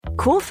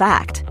Cool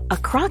fact, a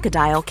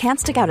crocodile can't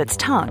stick out its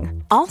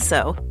tongue.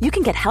 Also, you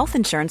can get health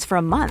insurance for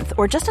a month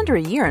or just under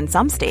a year in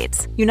some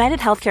states. United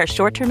Healthcare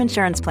short-term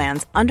insurance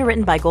plans,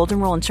 underwritten by Golden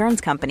Rule Insurance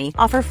Company,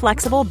 offer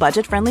flexible,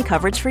 budget-friendly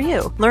coverage for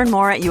you. Learn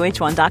more at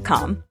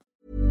uh1.com.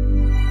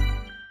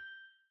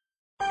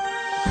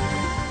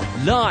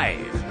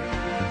 Live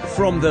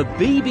from the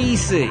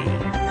BBC,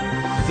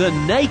 The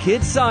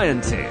Naked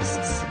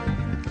Scientists.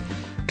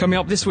 Coming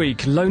up this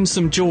week,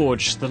 Lonesome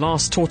George, the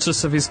last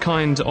tortoise of his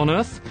kind on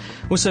Earth.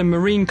 Also,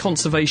 marine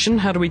conservation,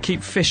 how do we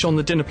keep fish on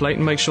the dinner plate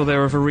and make sure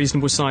they're of a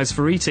reasonable size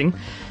for eating?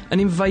 An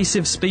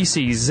invasive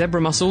species,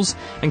 zebra mussels,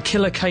 and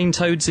killer cane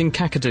toads in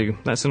Kakadu.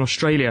 That's in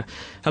Australia.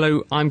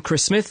 Hello, I'm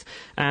Chris Smith,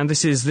 and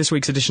this is this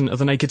week's edition of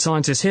The Naked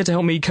Scientist. Here to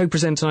help me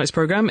co-present tonight's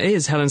programme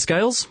is Helen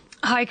Scales.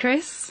 Hi,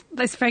 Chris.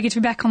 It's very good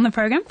to be back on the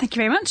programme. Thank you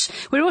very much.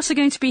 We're also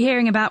going to be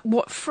hearing about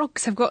what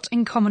frogs have got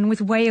in common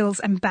with whales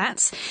and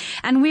bats.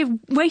 And we're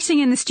waiting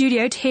in the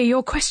studio to hear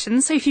your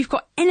questions. So if you've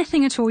got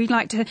anything at all you'd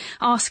like to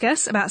ask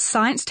us about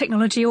science,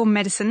 technology or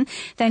medicine,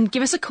 then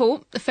give us a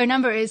call. The phone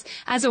number is,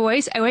 as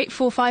always,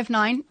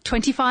 08459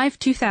 25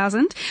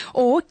 2000.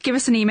 Or give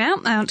us an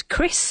email at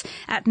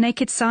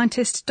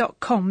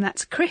chris@nakedscientist.com.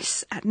 That's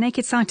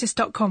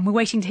chris@nakedscientist.com. We're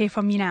waiting to hear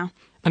from you now.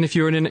 And if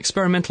you're in an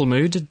experimental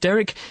mood,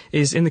 Derek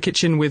is in the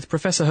kitchen with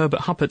Professor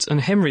Herbert Huppert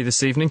and Henry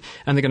this evening,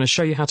 and they're going to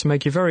show you how to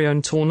make your very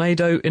own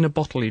tornado in a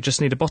bottle. You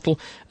just need a bottle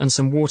and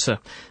some water.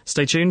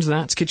 Stay tuned,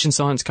 that's Kitchen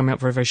Science coming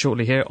up very, very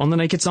shortly here on The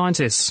Naked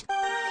Scientists.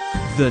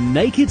 The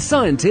Naked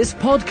Scientist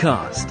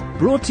Podcast,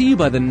 brought to you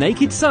by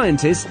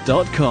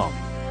thenakedscientist.com.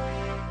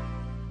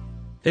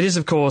 It is,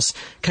 of course,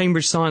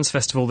 Cambridge Science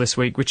Festival this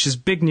week, which is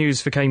big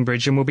news for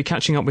Cambridge, and we'll be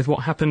catching up with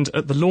what happened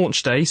at the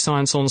launch day,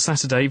 Science on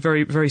Saturday,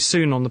 very, very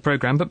soon on the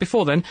programme. But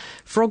before then,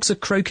 frogs are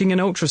croaking in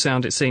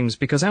ultrasound, it seems,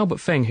 because Albert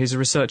Feng, who's a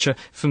researcher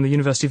from the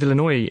University of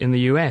Illinois in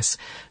the US,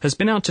 has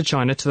been out to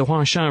China, to the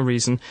Huangshan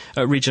region,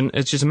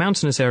 which is a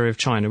mountainous area of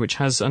China, which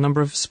has a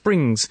number of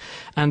springs.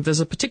 And there's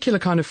a particular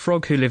kind of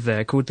frog who live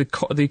there called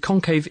the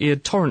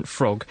concave-eared torrent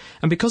frog.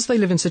 And because they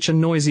live in such a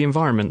noisy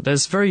environment,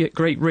 there's very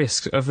great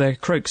risk of their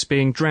croaks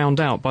being drowned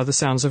out by the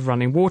sounds of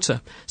running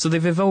water. So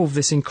they've evolved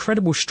this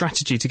incredible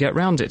strategy to get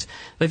around it.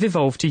 They've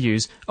evolved to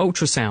use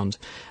ultrasound.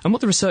 And what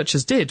the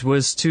researchers did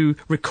was to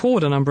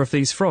record a number of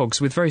these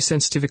frogs with very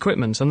sensitive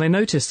equipment, and they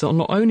noticed that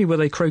not only were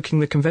they croaking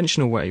the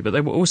conventional way, but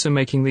they were also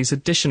making these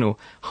additional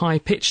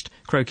high-pitched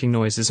croaking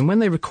noises. And when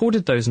they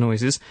recorded those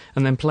noises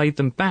and then played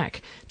them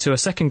back to a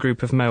second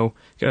group of male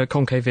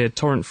concave-eared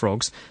torrent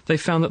frogs, they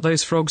found that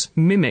those frogs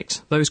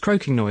mimicked those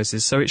croaking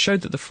noises. So it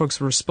showed that the frogs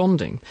were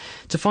responding.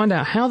 To find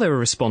out how they were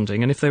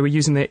responding and if they were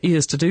using their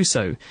ears to do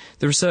so,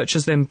 the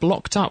researchers then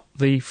blocked up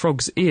the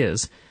frog's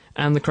ears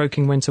and the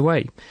croaking went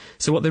away.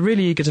 So what they're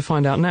really eager to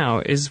find out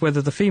now is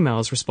whether the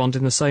females respond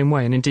in the same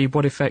way, and indeed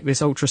what effect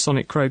this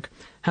ultrasonic croak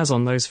has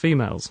on those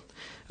females.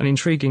 An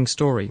intriguing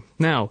story.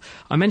 Now,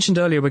 I mentioned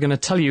earlier we're going to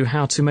tell you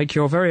how to make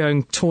your very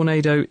own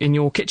tornado in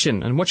your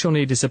kitchen, and what you'll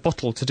need is a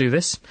bottle to do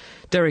this.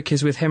 Derek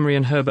is with Henry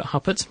and Herbert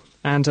Huppert,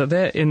 and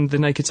they're in the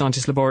Naked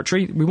Scientist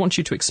laboratory. We want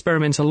you to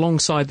experiment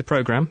alongside the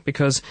programme,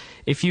 because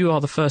if you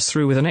are the first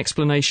through with an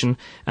explanation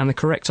and the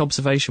correct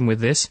observation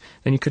with this,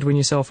 then you could win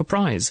yourself a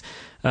prize.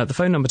 The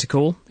phone number to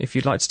call, if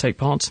you'd like to take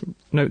part,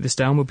 note this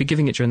down, we'll be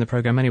giving it during the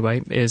programme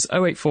anyway, is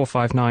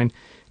 08459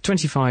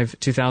 25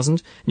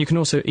 2000. You can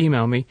also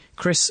email me,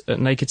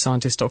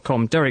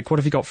 chris@nakedscientist.com. Derek, what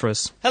have you got for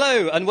us?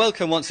 Hello and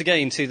welcome once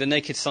again to the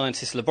Naked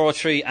Scientist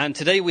Laboratory, and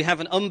today we have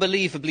an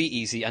unbelievably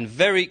easy and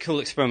very cool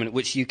experiment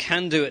which you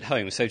can do at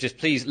home, so just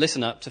please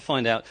listen up to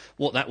find out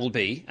what that will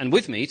be. And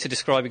with me to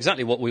describe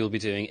exactly what we will be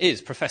doing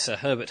is Professor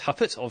Herbert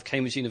Huppert of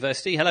Cambridge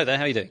University. Hello there,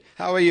 how are you doing?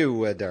 How are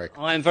you, Derek?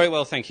 I am very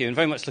well, thank you, and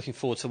very much looking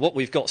forward to what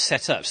we've got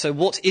set up. So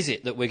what is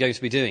it that we're going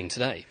to be doing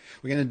today?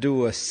 We're going to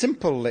do a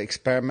simple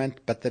experiment,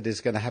 but that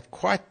is going to have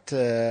quite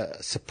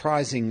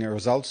surprising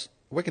results.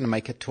 We're going to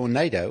make a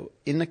tornado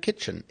in the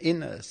kitchen,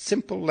 in a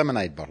simple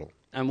lemonade bottle.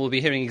 And we'll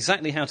be hearing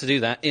exactly how to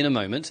do that in a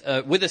moment.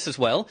 With us as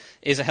well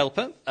is a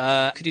helper.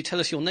 Could you tell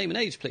us your name and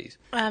age, please?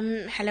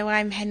 Hello,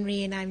 I'm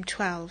Henry and I'm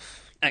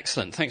 12.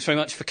 Excellent. Thanks very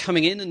much for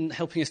coming in and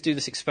helping us do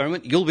this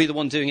experiment. You'll be the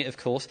one doing it, of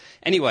course.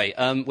 Anyway,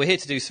 we're here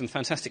to do some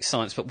fantastic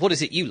science, but what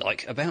is it you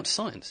like about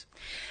science?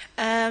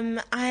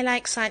 I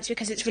like science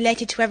because it's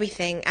related to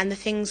everything, and the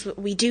things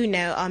we do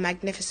know are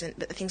magnificent,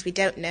 but the things we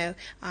don't know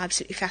are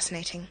absolutely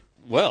fascinating.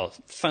 Well,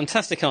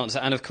 fantastic answer.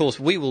 And, of course,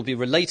 we will be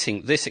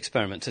relating this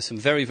experiment to some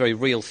very, very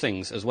real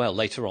things as well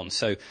later on.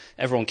 So,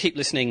 everyone, keep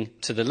listening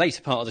to the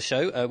later part of the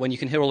show when you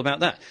can hear all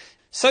about that.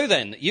 So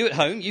then, you at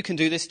home, you can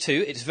do this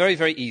too. It's very,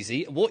 very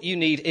easy. What you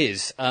need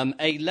is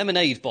a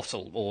lemonade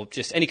bottle, or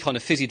just any kind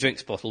of fizzy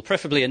drinks bottle,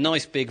 preferably a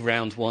nice big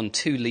round one.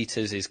 2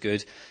 litres is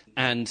good.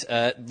 And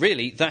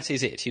really, that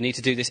is it. You need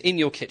to do this in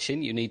your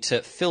kitchen. You need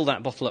to fill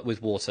that bottle up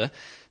with water.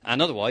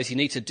 And otherwise, you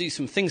need to do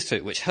some things to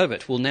it, which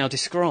Herbert will now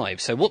describe.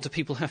 So what do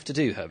people have to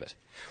do, Herbert?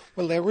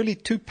 Well, there are really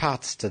 2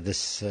 parts to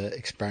this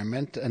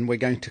experiment, and we're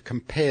going to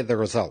compare the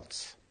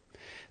results.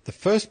 The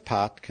first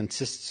part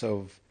consists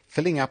of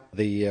filling up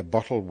the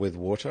bottle with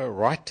water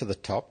right to the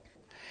top,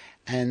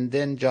 and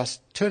then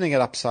just turning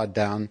it upside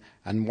down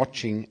and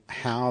watching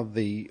how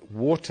the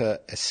water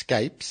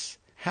escapes,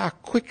 how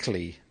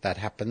quickly that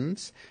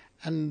happens,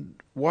 and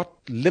what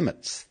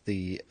limits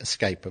the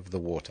escape of the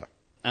water.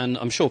 And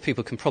I'm sure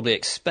people can probably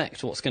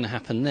expect what's going to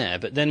happen there,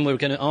 but then we're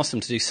going to ask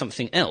them to do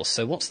something else.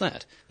 So what's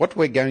that? What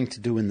we're going to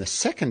do in the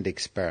second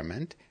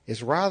experiment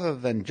is, rather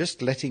than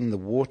just letting the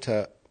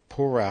water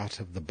pour out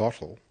of the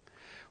bottle,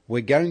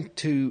 we're going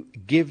to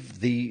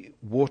give the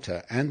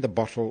water and the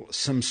bottle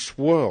some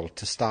swirl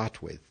to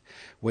start with.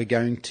 We're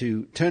going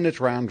to turn it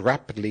around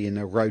rapidly in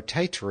a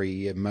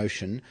rotatory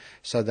motion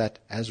so that,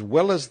 as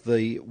well as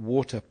the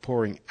water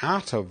pouring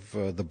out of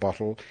the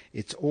bottle,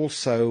 it's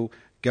also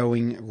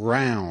going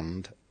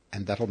round,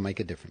 and that'll make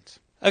a difference.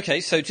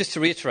 OK, so just to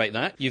reiterate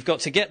that, you've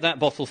got to get that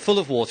bottle full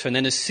of water, and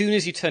then as soon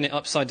as you turn it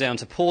upside down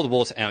to pour the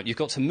water out, you've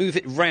got to move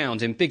it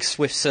round in big,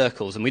 swift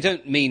circles. And we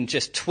don't mean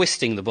just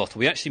twisting the bottle.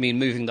 We actually mean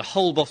moving the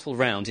whole bottle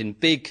round in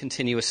big,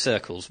 continuous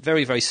circles,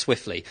 very, very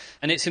swiftly.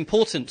 And it's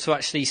important to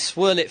actually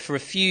swirl it for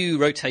a few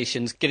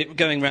rotations, get it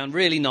going round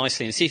really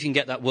nicely, and see if you can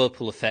get that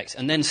whirlpool effect,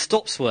 and then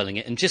stop swirling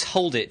it and just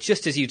hold it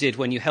just as you did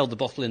when you held the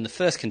bottle in the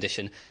first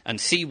condition,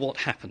 and see what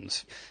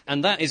happens.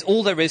 And that is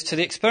all there is to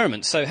the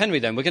experiment. So, Henry,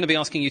 then, we're going to be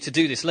asking you to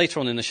do this later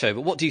on in the show,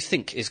 but what do you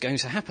think is going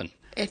to happen?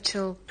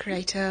 It'll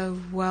create a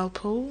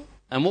whirlpool.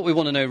 And what we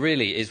want to know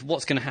really is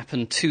what's going to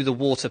happen to the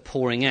water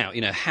pouring out.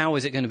 You know, how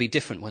is it going to be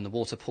different when the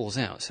water pours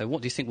out? So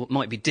what do you think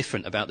might be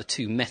different about the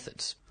two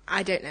methods?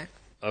 I don't know.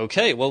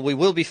 OK, well, we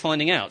will be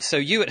finding out. So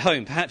you at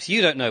home, perhaps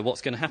you don't know what's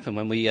going to happen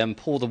when we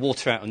pour the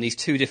water out in these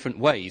two different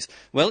ways.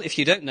 Well, if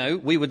you don't know,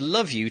 we would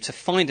love you to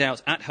find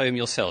out at home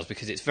yourselves,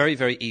 because it's very,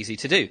 very easy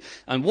to do.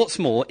 And what's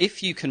more,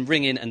 if you can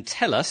ring in and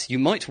tell us, you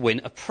might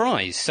win a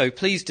prize. So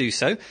please do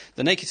so.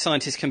 The Naked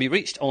Scientist can be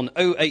reached on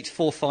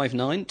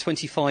 08459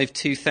 25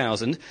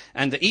 2000.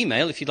 And the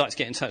email, if you'd like to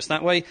get in touch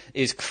that way,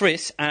 is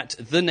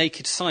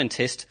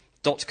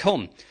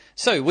chris@thenakedscientist.com.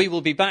 So we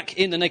will be back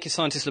in the Naked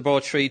Scientist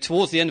laboratory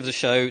towards the end of the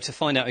show to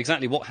find out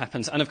exactly what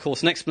happens, and of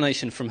course an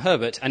explanation from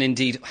Herbert, and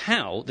indeed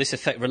how this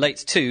effect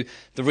relates to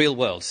the real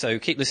world. So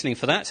keep listening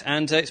for that,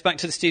 and it's back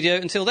to the studio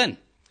until then.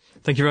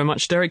 Thank you very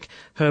much, Derek,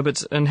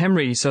 Herbert and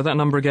Henry. So that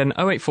number again,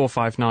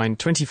 08459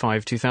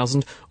 25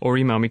 2000, or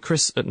email me,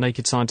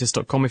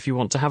 chris@nakedscientist.com, if you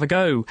want to have a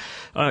go.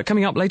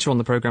 Coming up later on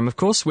the programme, of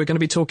course, we're going to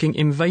be talking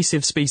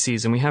invasive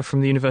species, and we have from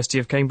the University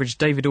of Cambridge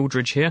David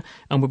Aldridge here,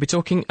 and we'll be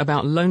talking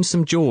about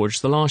Lonesome George,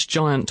 the last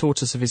giant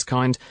tortoise of his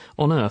kind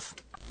on Earth.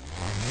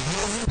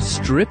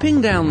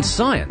 Stripping down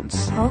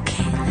science.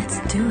 Okay, let's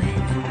do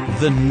it.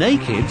 The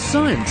Naked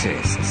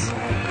Scientists.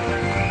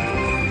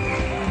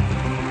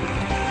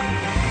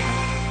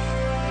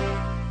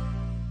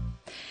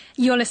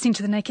 You're listening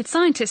to The Naked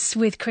Scientists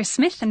with Chris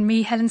Smith and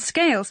me, Helen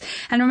Scales.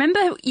 And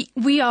remember,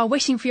 we are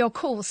waiting for your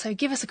calls, so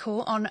give us a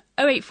call on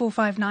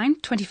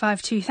 08459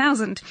 25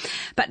 2000.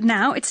 But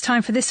now it's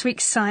time for this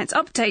week's Science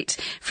Update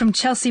from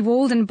Chelsea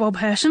Wald and Bob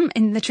Hersham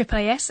in the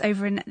AAAS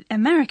over in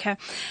America.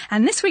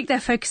 And this week they're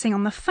focusing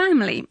on the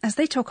family as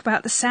they talk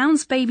about the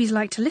sounds babies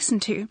like to listen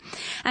to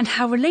and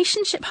how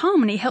relationship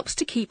harmony helps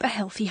to keep a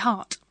healthy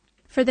heart.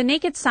 For The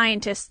Naked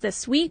Scientists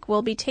this week,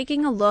 we'll be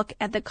taking a look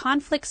at the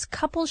conflicts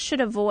couples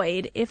should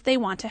avoid if they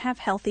want to have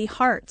healthy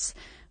hearts.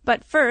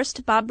 But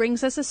first, Bob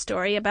brings us a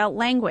story about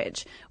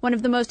language, one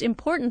of the most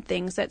important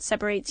things that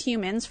separates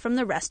humans from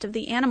the rest of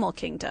the animal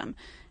kingdom.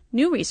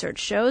 New research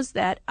shows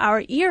that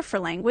our ear for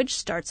language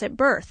starts at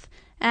birth,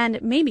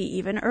 and maybe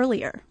even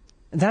earlier.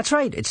 That's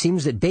right. It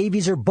seems that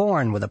babies are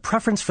born with a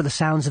preference for the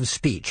sounds of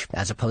speech,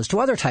 as opposed to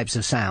other types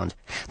of sound.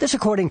 This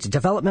according to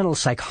developmental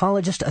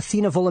psychologist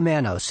Athena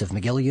Volamanos of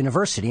McGill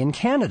University in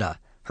Canada.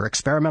 Her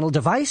experimental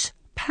device?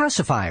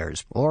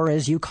 Pacifiers, or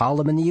as you call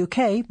them in the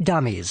UK,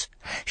 dummies.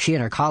 She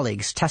and her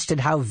colleagues tested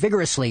how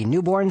vigorously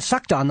newborns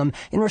sucked on them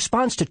in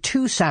response to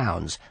two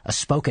sounds, a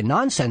spoken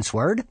nonsense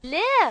word,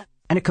 Live,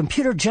 and a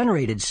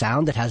computer-generated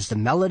sound that has the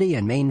melody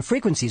and main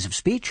frequencies of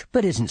speech,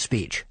 but isn't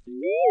speech.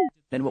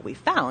 And what we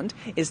found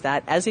is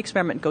that as the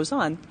experiment goes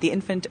on, the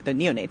infant, the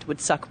neonate,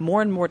 would suck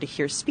more and more to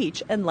hear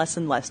speech and less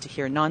to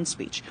hear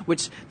non-speech,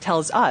 which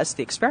tells us,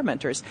 the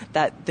experimenters,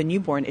 that the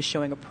newborn is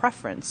showing a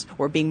preference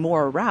or being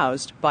more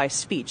aroused by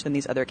speech than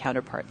these other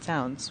counterpart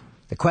sounds.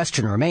 The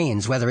question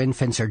remains whether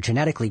infants are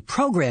genetically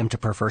programmed to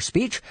prefer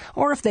speech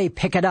or if they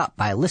pick it up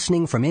by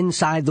listening from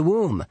inside the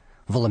womb.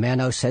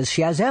 Volamanos says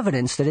she has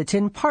evidence that it's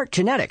in part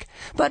genetic,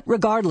 but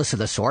regardless of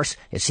the source,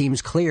 it seems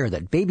clear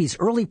that babies'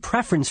 early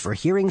preference for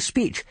hearing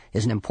speech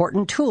is an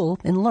important tool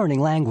in learning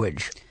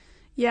language.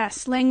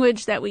 Yes,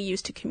 language that we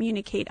use to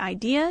communicate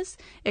ideas,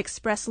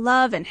 express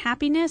love and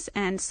happiness,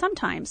 and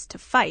sometimes to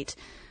fight.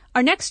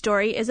 Our next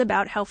story is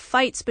about how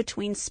fights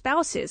between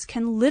spouses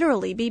can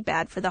literally be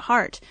bad for the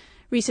heart.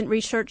 Recent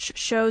research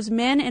shows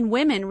men and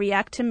women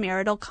react to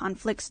marital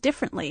conflicts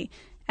differently,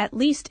 at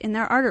least in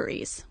their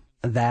arteries.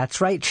 That's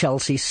right,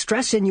 Chelsea.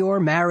 Stress in your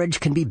marriage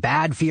can be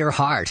bad for your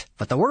heart,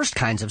 but the worst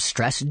kinds of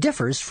stress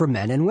differs for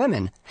men and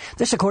women.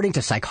 This according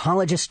to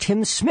psychologist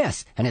Tim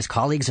Smith and his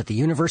colleagues at the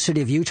University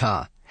of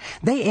Utah.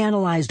 They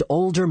analyzed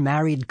older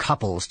married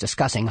couples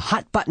discussing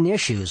hot-button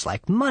issues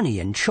like money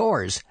and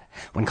chores.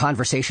 When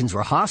conversations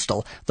were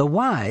hostile, the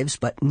wives,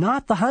 but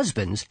not the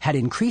husbands, had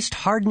increased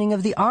hardening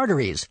of the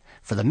arteries.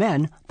 For the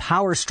men,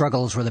 power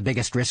struggles were the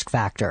biggest risk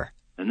factor.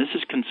 And this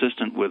is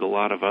consistent with a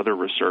lot of other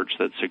research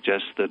that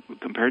suggests that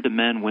compared to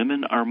men,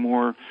 women are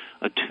more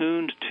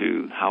attuned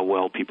to how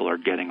well people are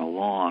getting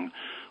along,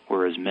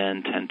 whereas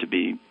men tend to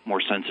be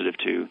more sensitive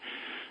to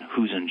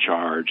who's in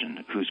charge and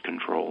who's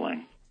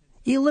controlling.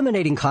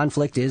 Eliminating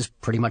conflict is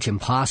pretty much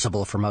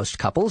impossible for most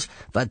couples,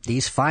 but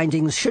these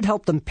findings should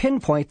help them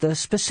pinpoint the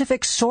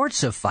specific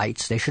sorts of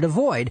fights they should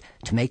avoid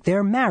to make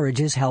their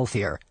marriages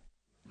healthier.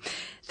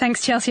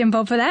 Thanks, Chelsea and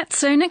Bob, for that.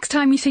 So next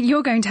time you think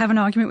you're going to have an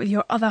argument with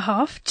your other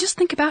half, just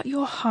think about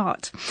your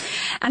heart.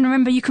 And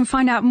remember, you can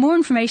find out more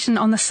information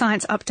on the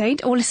Science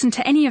Update or listen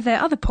to any of their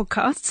other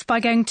podcasts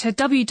by going to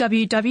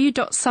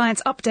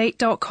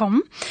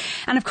www.scienceupdate.com.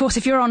 And of course,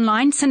 if you're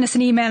online, send us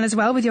an email as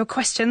well with your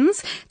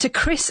questions to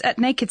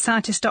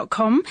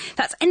chris@nakedscientist.com.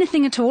 That's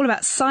anything at all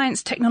about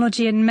science,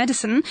 technology and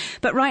medicine.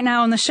 But right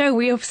now on the show,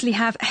 we obviously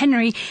have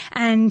Henry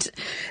and...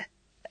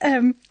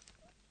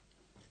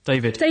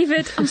 David.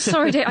 I'm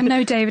sorry, David. I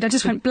know, David. I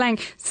just went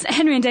blank.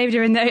 Henry and David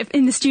are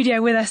in the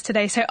studio with us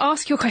today. So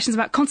ask your questions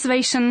about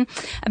conservation,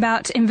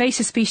 about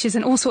invasive species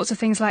and all sorts of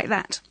things like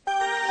that.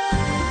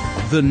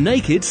 The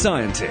Naked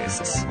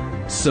Scientists.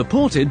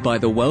 Supported by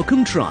the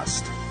Wellcome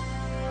Trust.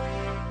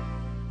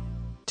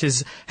 It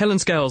is Helen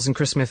Scales and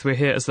Chris Smith. We're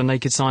here as the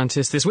Naked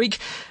Scientists this week,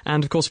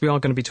 and of course we are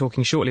going to be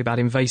talking shortly about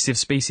invasive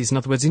species, in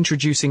other words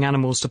introducing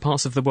animals to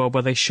parts of the world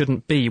where they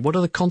shouldn't be. What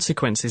are the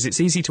consequences? It's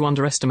easy to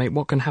underestimate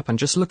what can happen.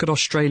 Just look at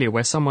Australia,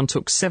 where someone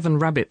took 7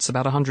 rabbits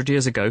about 100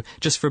 years ago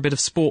just for a bit of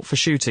sport for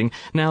shooting.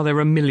 Now there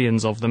are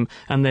millions of them,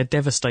 and they're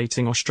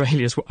devastating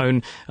Australia's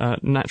own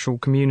natural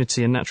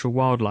community and natural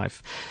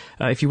wildlife.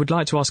 If you would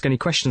like to ask any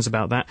questions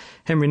about that,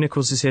 Henry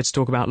Nichols is here to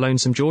talk about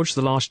Lonesome George,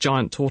 the last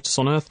giant tortoise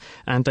on Earth,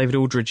 and David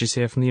Aldridge is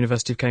here from the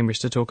University of Cambridge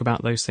to talk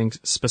about those things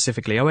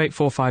specifically.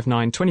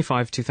 08459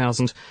 25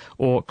 2000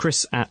 or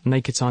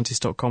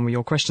chris@nakedscientist.com with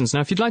your questions. Now,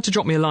 if you'd like to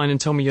drop me a line and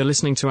tell me you're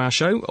listening to our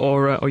show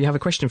or you have a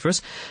question for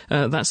us,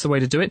 that's the way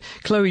to do it.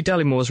 Chloe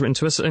Dallymore's written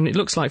to us, and it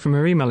looks like from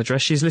her email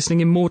address she's listening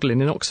in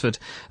Magdalen in Oxford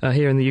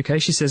here in the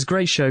UK. She says,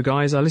 "Great show,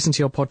 guys. I listen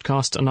to your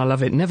podcast and I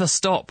love it. Never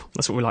stop."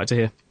 That's what we like to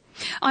hear.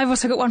 I've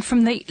also got one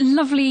from the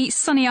lovely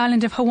sunny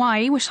island of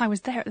Hawaii. Wish I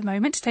was there at the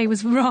moment. Today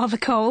was rather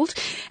cold.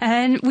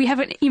 And we have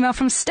an email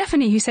from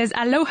Stephanie who says,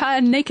 "Aloha,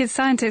 Naked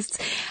Scientists.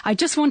 I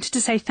just wanted to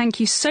say thank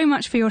you so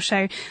much for your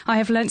show. I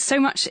have learnt so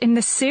much in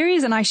this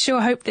series, and I sure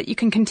hope that you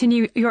can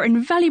continue your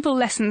invaluable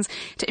lessons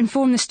to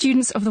inform the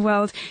students of the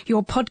world.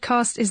 Your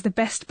podcast is the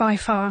best by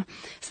far."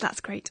 So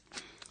that's great.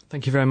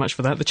 Thank you very much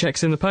for that. The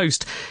check's in the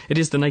post. It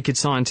is the Naked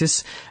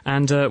Scientists,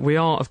 and we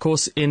are, of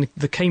course, in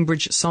the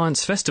Cambridge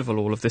Science Festival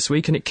all of this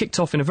week, and it kicked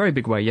off in a very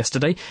big way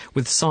yesterday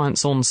with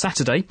Science on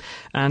Saturday.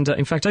 And,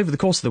 in fact, over the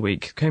course of the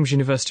week, Cambridge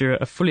University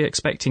are fully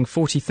expecting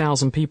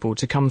 40,000 people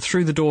to come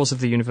through the doors of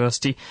the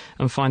university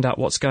and find out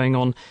what's going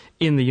on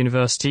in the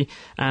university.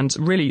 And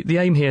really, the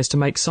aim here is to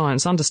make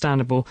science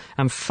understandable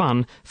and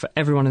fun for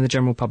everyone in the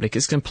general public.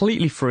 It's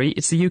completely free.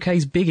 It's the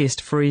UK's biggest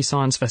free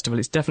science festival.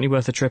 It's definitely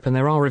worth a trip, and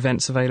there are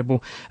events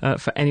available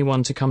for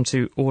anyone to come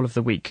to all of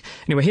the week.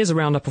 Anyway, here's a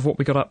roundup of what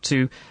we got up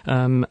to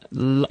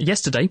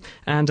yesterday,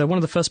 and one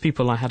of the first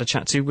people I had a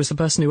chat to was the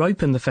person who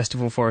opened the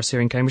festival for us here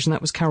in Cambridge, and that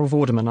was Carol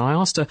Vorderman. I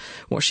asked her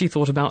what she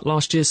thought about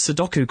last year's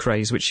Sudoku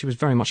craze, which she was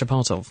very much a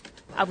part of.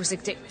 I was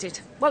addicted.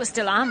 Well, I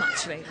still am,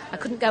 actually. I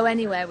couldn't go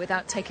anywhere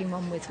without taking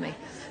one with me,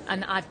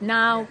 and I've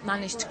now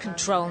managed to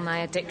control my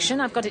addiction.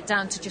 I've got it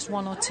down to just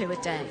 1 or 2 a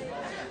day.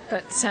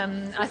 But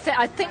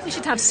I think we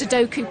should have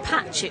Sudoku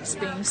patches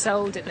being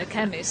sold at the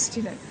chemist,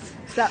 you know.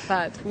 It's that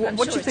bad.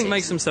 What do you think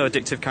makes them so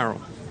addictive,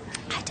 Carol?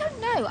 I don't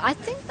know. I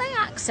think they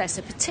access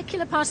a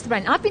particular part of the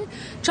brain. I've been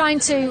trying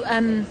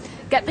to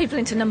get people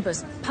into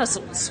numbers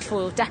puzzles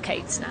for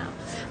decades now.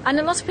 And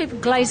a lot of people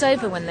glaze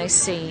over when they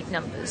see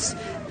numbers.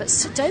 But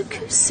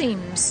Sudoku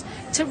seems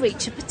to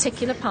reach a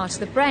particular part of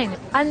the brain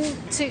and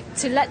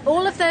to let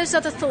all of those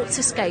other thoughts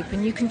escape,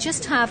 and you can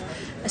just have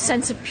a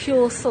sense of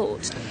pure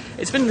thought.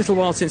 It's been a little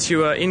while since you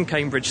were in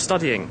Cambridge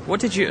studying. What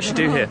did you actually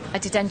do here? I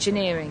did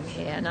engineering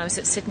here, and I was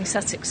at Sydney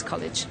Sussex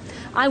College.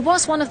 I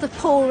was one of the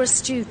poorest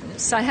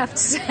students, I have to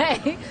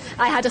say.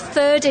 I had a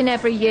 3rd in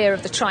every year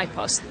of the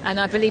tripos, and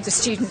I believe the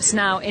students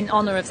now, in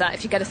honour of that,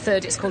 if you get a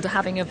 3rd, it's called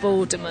having a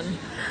Vorderman.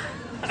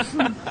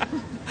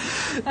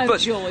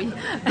 Joy.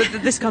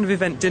 But this kind of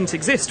event didn't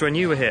exist when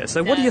you were here,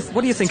 so what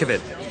do you think of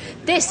it?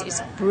 This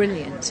is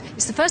brilliant.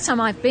 It's the first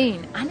time I've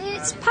been, and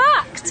it's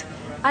packed.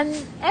 And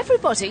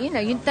everybody, you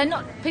know, they're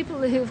not people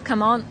who've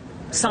come aren't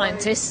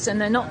scientists, and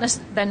they're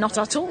not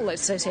at all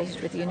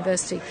associated with the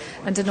university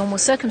under normal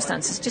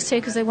circumstances. Just here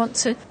because they want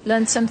to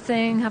learn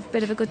something, have a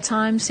bit of a good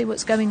time, see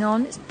what's going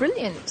on. It's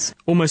brilliant.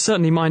 Almost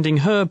certainly minding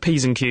her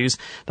P's and Q's,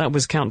 that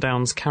was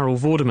Countdown's Carol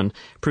Vorderman,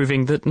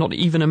 proving that not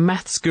even a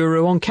maths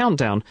guru on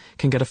Countdown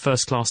can get a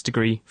first-class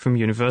degree from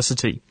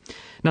university.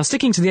 Now,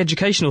 sticking to the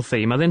educational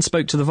theme, I then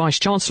spoke to the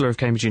Vice-Chancellor of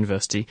Cambridge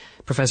University,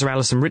 Professor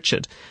Alison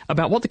Richard,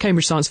 about what the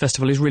Cambridge Science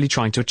Festival is really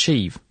trying to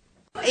achieve.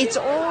 It's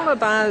all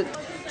about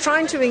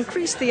trying to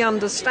increase the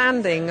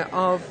understanding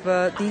of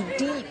the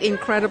deep,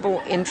 incredible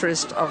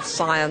interest of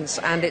science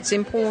and its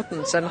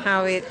importance and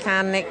how it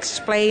can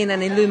explain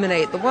and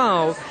illuminate the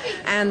world.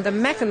 And the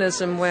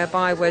mechanism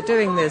whereby we're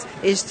doing this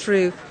is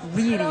through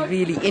really,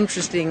 really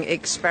interesting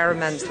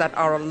experiments that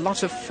are a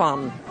lot of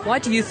fun. Why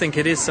do you think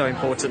it is so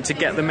important to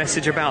get the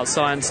message about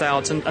science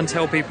out and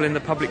tell people in the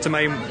public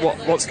domain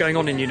what's going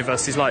on in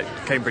universities like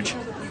Cambridge?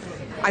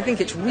 I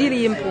think it's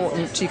really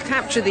important to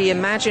capture the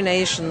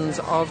imaginations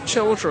of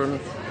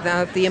children,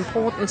 the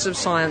importance of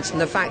science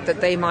and the fact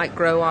that they might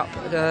grow up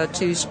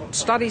to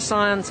study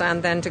science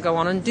and then to go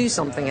on and do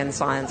something in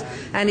science.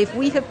 And if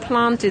we have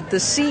planted the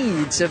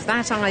seeds of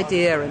that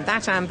idea and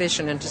that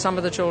ambition into some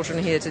of the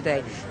children here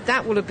today,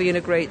 that will have been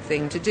a great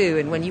thing to do.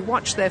 And when you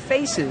watch their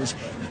faces,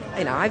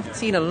 I've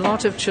seen a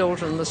lot of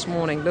children this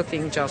morning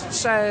looking just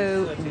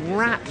so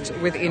rapt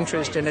with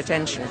interest and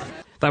attention.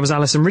 That was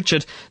Alison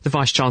Richard, the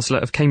Vice-Chancellor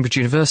of Cambridge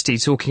University,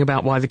 talking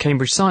about why the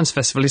Cambridge Science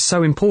Festival is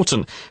so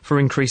important for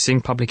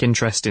increasing public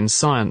interest in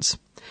science.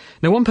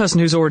 Now, one person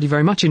who's already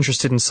very much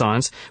interested in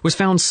science was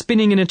found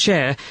spinning in a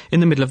chair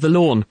in the middle of the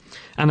lawn.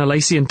 Anna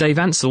Lacey and Dave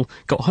Ansell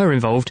got her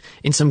involved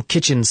in some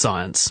kitchen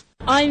science.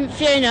 I'm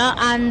Fiona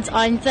and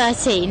I'm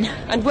 13.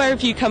 And where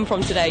have you come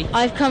from today?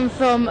 I've come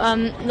from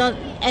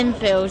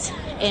Enfield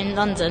in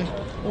London.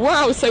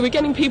 Wow, so we're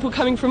getting people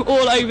coming from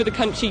all over the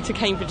country to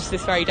Cambridge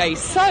this very day.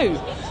 So,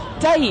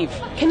 Dave,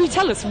 can you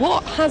tell us,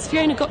 what has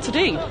Fiona got to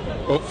do?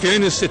 Well,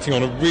 Fiona's sitting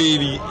on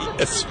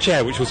a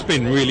chair which will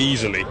spin really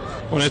easily.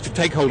 I want her to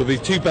take hold of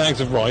these 2 bags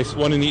of rice,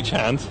 one in each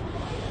hand.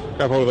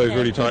 Grab hold of those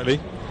really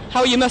tightly. How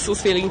are your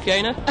muscles feeling,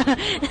 Fiona?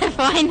 They're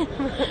fine.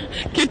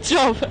 Good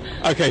job.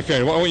 OK,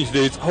 Fiona, what I want you to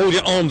do is hold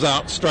your arms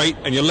out straight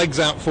and your legs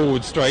out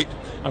forward straight.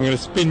 I'm going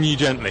to spin you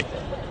gently.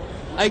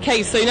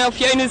 OK, so now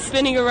Fiona's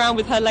spinning around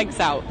with her legs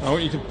out. I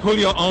want you to pull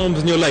your arms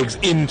and your legs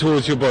in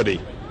towards your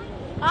body.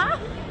 Ah!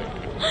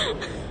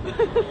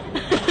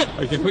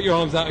 OK, put your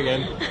arms out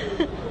again.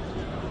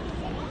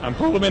 And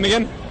pull them in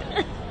again.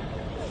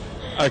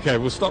 OK,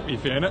 we'll stop you,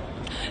 Fiona.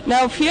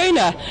 Now,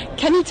 Fiona,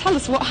 can you tell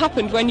us what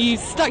happened when you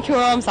stuck your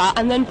arms out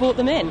and then brought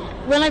them in?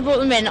 When I brought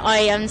them in,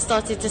 I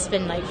started to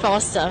spin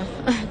faster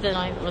than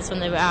I was when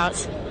they were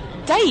out.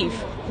 Dave,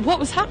 what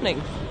was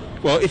happening?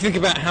 Well, if you think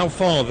about how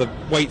far the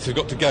weights have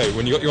got to go,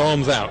 when you've got your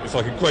arms out, it's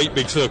like a great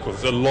big circle.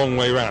 It's a long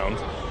way round.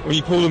 When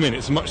you pull them in,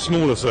 it's a much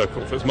smaller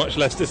circle, so it's much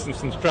less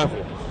distance to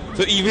travel.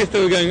 So even if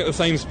they were going at the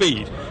same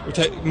speed, it would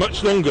take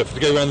much longer to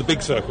go around the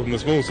big circle than the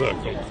small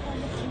circle.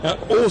 Now,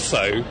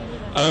 also,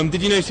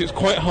 did you notice it was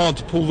quite hard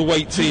to pull the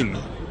weights in?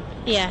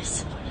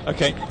 Yes.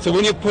 OK, so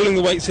when you're pulling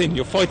the weights in,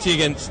 you're fighting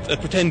against a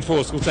pretend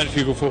force called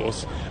centrifugal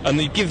force, and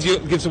it gives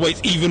the weights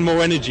even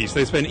more energy, so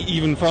they spin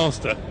even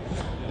faster.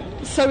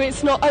 So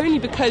it's not only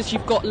because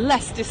you've got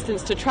less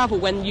distance to travel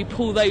when you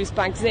pull those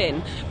bags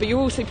in, but you're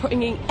also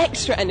putting in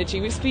extra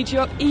energy, which speeds you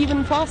up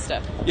even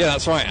faster. Yeah,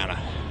 that's right, Anna.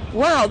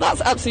 Wow,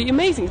 that's absolutely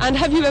amazing. And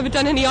have you ever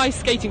done any ice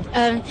skating?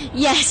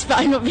 Yes, but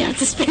I've not been able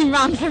to spin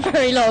around for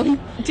very long.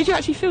 Did you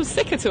actually feel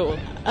sick at all?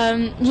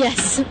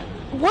 Yes.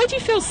 Why do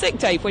you feel sick,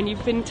 Dave, when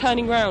you've been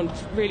turning around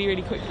really,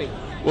 really quickly?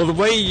 Well, the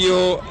way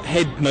your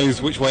head knows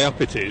which way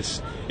up it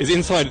is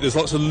inside it there's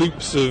lots of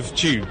loops of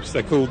tubes.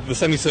 They're called the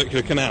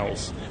semicircular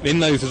canals. And in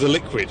those there's a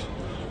liquid.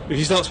 If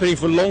you start spinning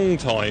for a long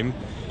time,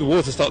 the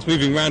water starts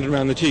moving round and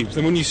round the tubes.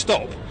 Then when you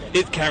stop,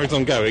 it carries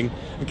on going,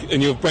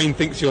 and your brain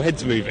thinks your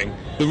head's moving.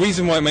 The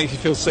reason why it makes you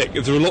feel sick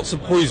is there are lots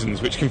of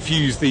poisons which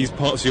confuse these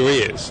parts of your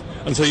ears,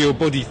 and so your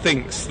body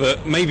thinks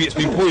that maybe it's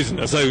been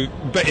poisoned, so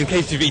but in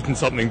case you've eaten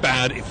something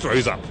bad, it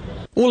throws up.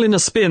 All in a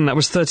spin, that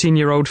was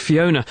 13-year-old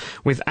Fiona,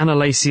 with Anna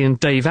Lacey and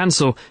Dave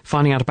Ansell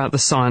finding out about the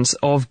science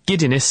of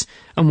giddiness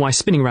and why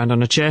spinning around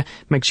on a chair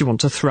makes you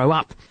want to throw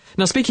up.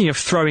 Now, speaking of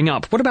throwing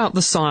up, what about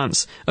the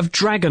science of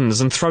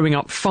dragons and throwing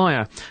up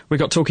fire? We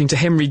got talking to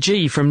Henry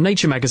G. from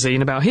Nature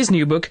magazine about his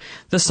new book,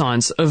 The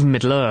Science of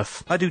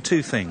Middle-earth. I do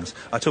 2 things.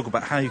 I talk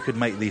about how you could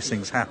make these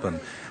things happen.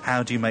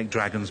 How do you make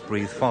dragons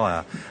breathe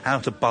fire? How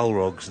do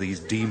balrogs, these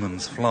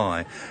demons,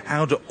 fly?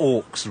 How do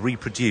orcs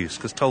reproduce?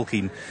 Because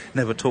Tolkien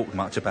never talked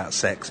much about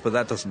sex, but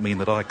that doesn't mean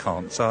that I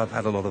can't, so I've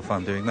had a lot of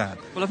fun doing that.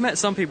 Well, I've met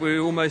some people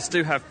who almost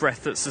do have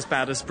breath that's as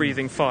bad as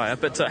breathing fire,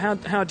 but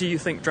how do you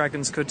think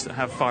dragons could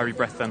have fiery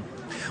breath then?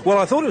 Well,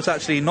 I thought it was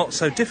actually not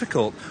so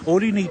difficult.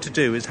 All you need to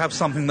do is have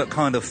something that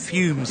kind of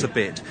fumes a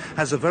bit,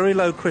 has a very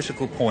low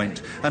critical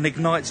point, and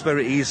ignites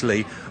very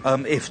easily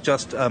if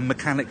just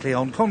mechanically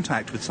on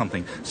contact with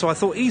something. So I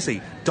thought,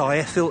 easy,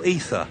 diethyl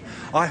ether.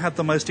 I had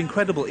the most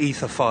incredible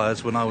ether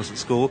fires when I was at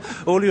school.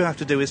 All you have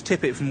to do is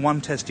tip it from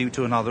one test tube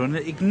to another, and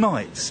it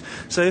ignites.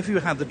 So if you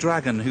had the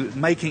dragon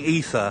making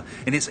ether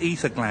in its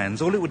ether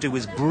glands, all it would do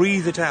is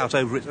breathe it out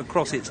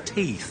across its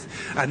teeth,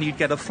 and you'd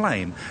get a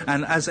flame.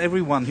 And as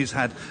everyone who's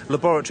had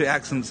laboratory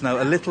accidents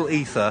know, a little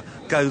ether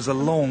goes a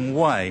long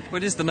way. Well,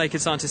 it is The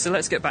Naked Scientist, so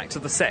let's get back to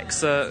the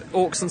sex.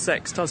 Orcs and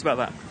sex, tell us about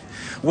that.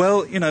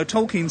 Well,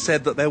 Tolkien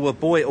said that there were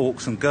boy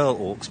orcs and girl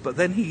orcs, but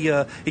then he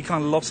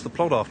kind of lost the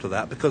plot after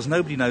that because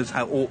nobody knows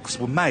how orcs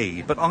were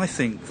made. But I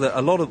think that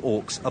a lot of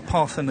orcs are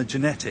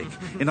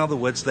parthenogenetic. In other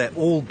words, they're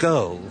all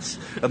girls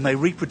and they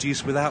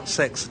reproduce without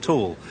sex at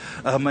all.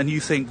 And you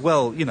think,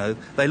 well,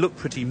 they look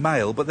pretty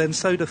male, but then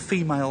so do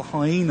female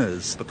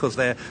hyenas because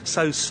they're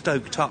so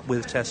stoked up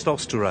with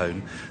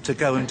testosterone to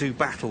go and do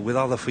battle with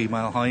other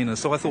female hyenas.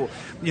 So I thought,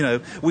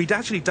 we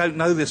actually don't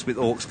know this with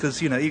orcs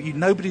because,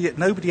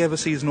 nobody ever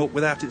sees an orc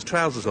without its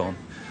trousers on.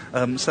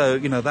 So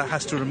that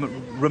has to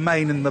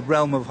remain in the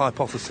realm of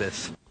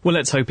hypothesis. Well,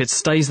 let's hope it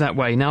stays that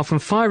way. Now, from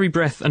fiery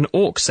breath and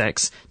orc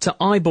sex to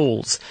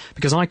eyeballs,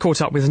 because I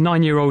caught up with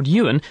 9-year-old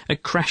Ewan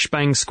at Crash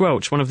Bang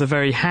Squelch, one of the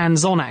very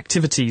hands-on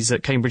activities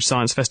at Cambridge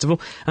Science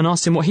Festival, and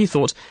asked him what he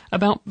thought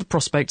about the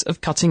prospect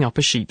of cutting up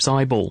a sheep's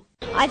eyeball.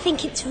 I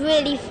think it's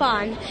really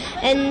fun,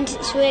 and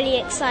it's really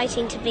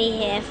exciting to be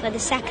here for the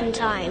second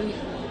time.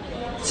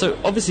 So,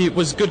 obviously it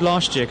was good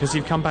last year because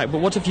you've come back,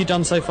 but what have you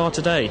done so far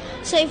today?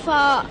 So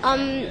far,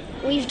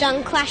 we've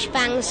done Crash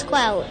Bang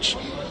Squelch,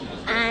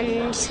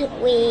 and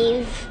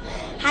we've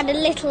had a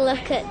little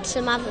look at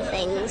some other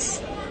things.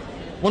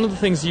 One of the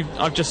things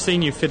I've just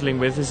seen you fiddling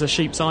with is a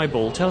sheep's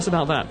eyeball. Tell us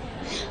about that.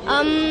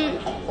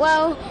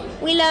 Well,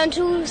 we learned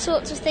all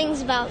sorts of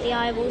things about the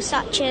eyeball,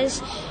 such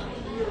as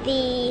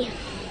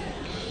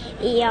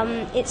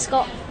it's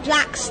got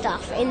black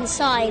stuff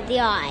inside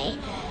the eye,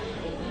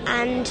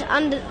 and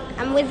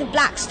with the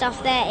black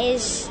stuff there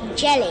is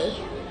jelly,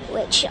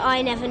 which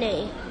I never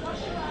knew.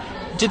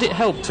 Did it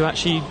help to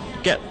actually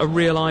get a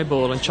real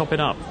eyeball and chop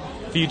it up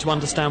for you to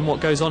understand what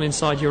goes on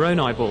inside your own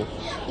eyeball?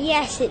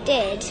 Yes, it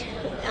did.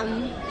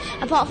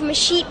 Apart from a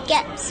sheep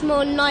gets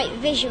more night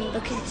vision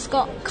because it's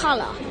got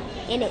colour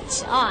in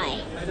its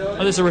eye.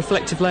 Oh, there's a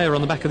reflective layer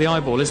on the back of the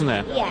eyeball, isn't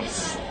there?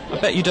 Yes.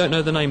 I bet you don't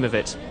know the name of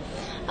it.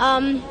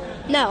 No,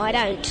 I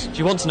don't. Do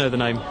you want to know the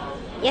name?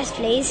 Yes,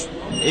 please.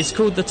 It's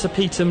called the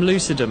tapetum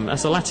lucidum.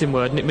 That's a Latin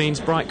word and it means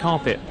bright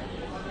carpet.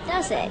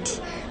 Does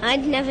it?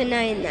 I'd never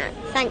known that.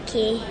 Thank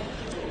you.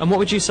 And what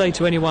would you say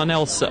to anyone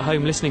else at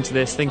home listening to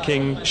this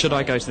thinking, should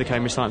I go to the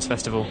Cambridge Science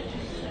Festival?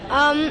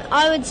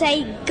 I would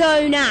say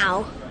go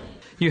now.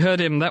 You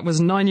heard him. That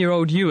was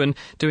 9-year-old Ewan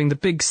doing the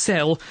big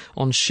sell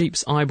on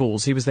sheep's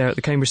eyeballs. He was there at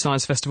the Cambridge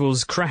Science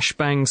Festival's Crash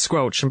Bang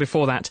Squelch. And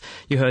before that,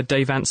 you heard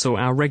Dave Ansell,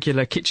 our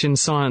regular kitchen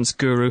science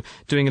guru,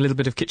 doing a little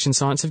bit of kitchen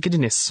science of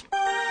giddiness.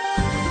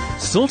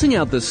 Sorting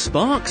out the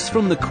sparks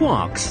from the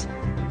quarks.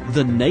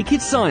 The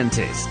Naked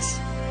Scientists.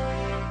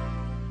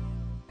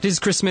 It is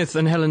Chris Smith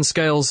and Helen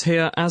Scales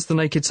here as the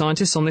Naked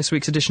Scientists on this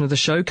week's edition of the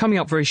show. Coming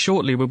up very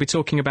shortly, we'll be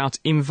talking about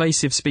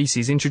invasive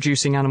species,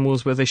 introducing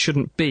animals where they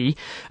shouldn't be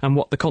and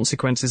what the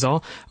consequences are.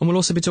 And we'll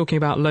also be talking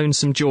about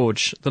Lonesome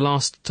George, the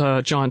last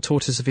giant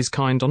tortoise of his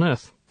kind on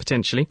Earth.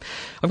 Potentially.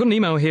 I've got an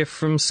email here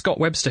from Scott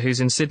Webster,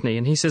 who's in Sydney,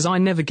 and he says, I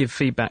never give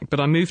feedback,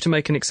 but I moved to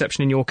make an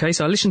exception in your case.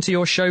 I listen to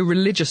your show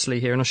religiously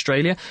here in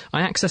Australia.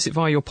 I access it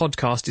via your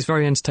podcast. It's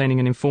very entertaining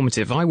and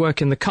informative. I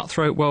work in the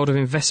cutthroat world of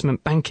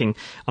investment banking,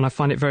 and I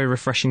find it very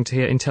refreshing to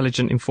hear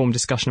intelligent, informed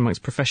discussion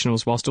amongst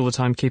professionals, whilst all the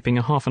time keeping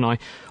a half an eye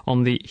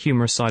on the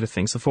humorous side of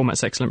things. The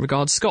format's excellent.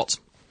 Regards, Scott.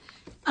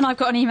 And I've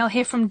got an email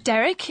here from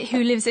Derek,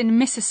 who lives in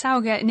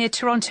Mississauga near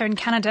Toronto in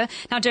Canada.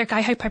 Now, Derek,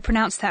 I hope I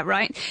pronounced that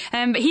right.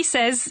 But he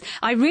says,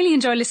 I really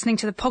enjoy listening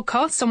to the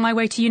podcast on my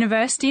way to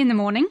university in the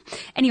morning.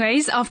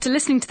 Anyways, after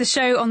listening to the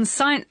show on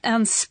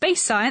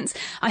space science,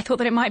 I thought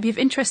that it might be of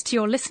interest to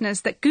your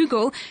listeners that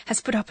Google has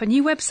put up a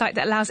new website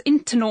that allows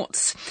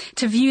internauts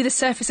to view the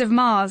surface of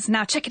Mars.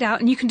 Now, check it out,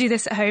 and you can do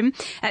this at home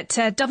at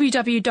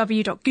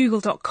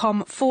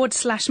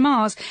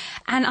www.google.com/Mars.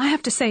 And I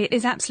have to say, it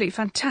is absolutely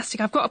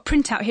fantastic. I've got a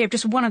printout here of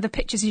just one of the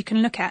pictures you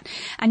can look at,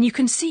 and you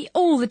can see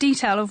all the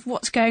detail of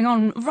what's going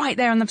on right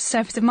there on the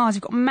surface of Mars.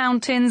 You've got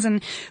mountains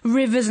and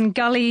rivers and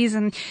gullies,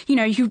 and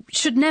you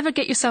should never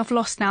get yourself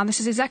lost now. This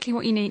is exactly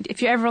what you need if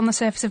you're ever on the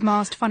surface of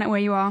Mars to find out where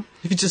you are.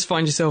 If you just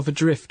find yourself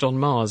adrift on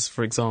Mars,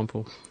 for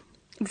example.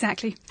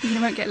 Exactly. You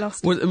won't get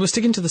lost. Well, we're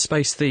sticking to the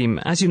space theme.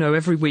 As you know,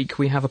 every week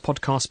we have a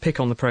podcast pick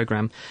on the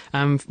programme.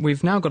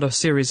 We've now got a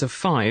series of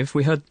 5.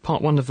 We heard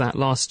part 1 of that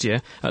last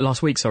week.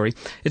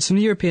 It's from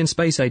the European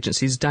Space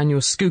Agency's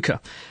Daniel Skuka,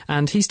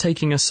 and he's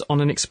taking us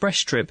on an express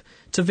trip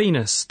to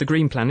Venus, the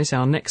green planet,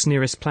 our next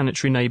nearest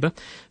planetary neighbour.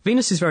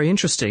 Venus is very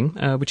interesting,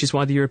 which is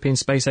why the European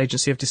Space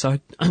Agency have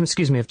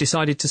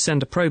decided to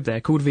send a probe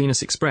there called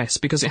Venus Express,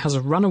 because it has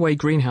a runaway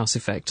greenhouse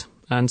effect.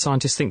 And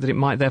scientists think that it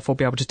might therefore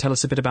be able to tell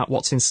us a bit about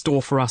what's in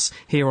store for us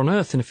here on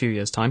Earth in a few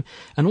years' time.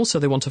 And also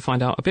they want to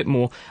find out a bit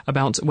more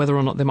about whether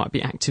or not there might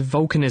be active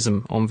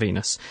volcanism on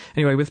Venus.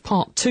 Anyway, with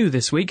part 2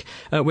 this week,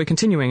 we're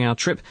continuing our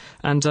trip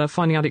and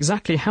finding out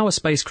exactly how a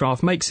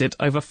spacecraft makes it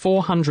over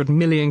 400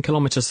 million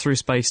kilometres through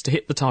space to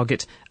hit the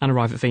target and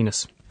arrive at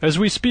Venus. As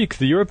we speak,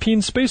 the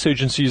European Space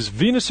Agency's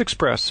Venus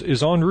Express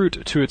is en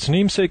route to its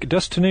namesake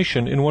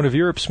destination in one of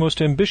Europe's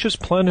most ambitious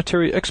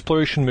planetary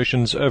exploration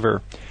missions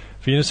ever.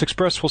 Venus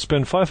Express will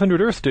spend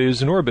 500 Earth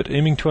days in orbit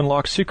aiming to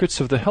unlock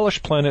secrets of the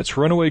hellish planet's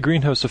runaway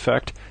greenhouse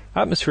effect,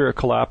 atmospheric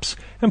collapse,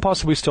 and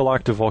possibly still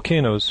active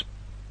volcanoes.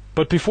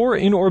 But before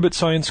in-orbit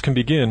science can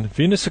begin,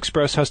 Venus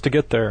Express has to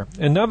get there,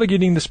 and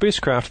navigating the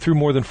spacecraft through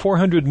more than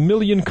 400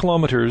 million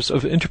kilometers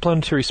of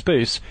interplanetary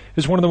space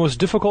is one of the most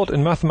difficult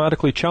and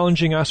mathematically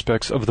challenging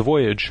aspects of the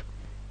voyage.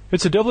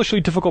 It's a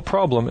devilishly difficult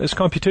problem, as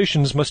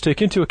computations must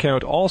take into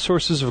account all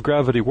sources of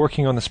gravity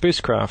working on the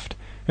spacecraft,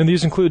 and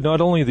these include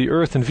not only the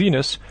Earth and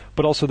Venus,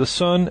 but also the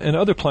Sun and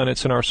other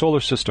planets in our solar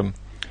system.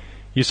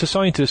 ESA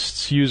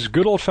scientists use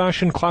good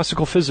old-fashioned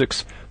classical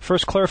physics,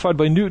 first clarified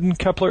by Newton,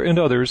 Kepler, and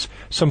others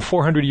some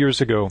 400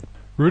 years ago.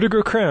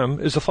 Rüdiger Kram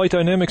is a flight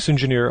dynamics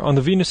engineer on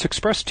the Venus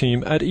Express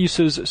team at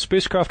ESA's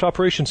Spacecraft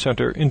Operations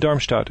Center in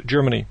Darmstadt,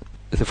 Germany.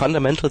 The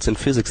fundamentals in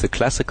physics, the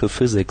classical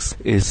physics,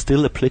 is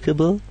still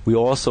applicable. We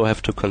also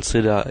have to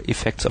consider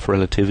effects of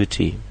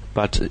relativity.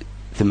 But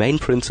the main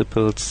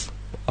principles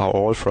are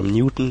all from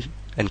Newton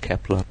and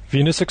Kepler.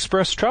 Venus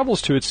Express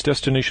travels to its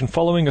destination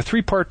following a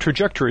three-part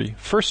trajectory,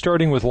 first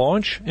starting with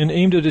launch and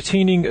aimed at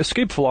attaining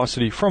escape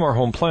velocity from our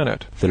home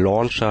planet. The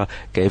launcher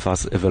gave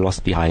us a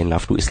velocity high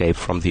enough to escape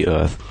from the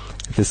Earth.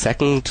 The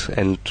second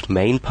and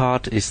main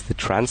part is the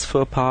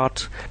transfer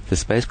part. The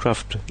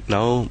spacecraft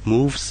now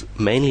moves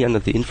mainly under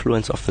the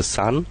influence of the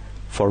Sun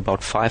for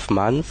about 5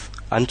 months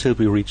until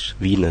we reach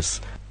Venus.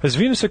 As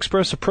Venus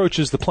Express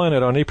approaches the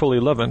planet on April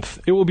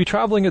 11th, it will be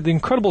traveling at the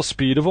incredible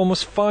speed of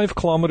almost 5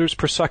 kilometers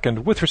per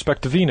second with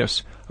respect to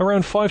Venus,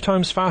 around 5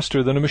 times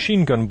faster than a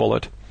machine gun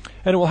bullet,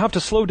 and it will have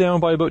to slow down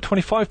by about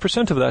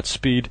 25% of that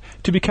speed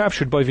to be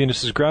captured by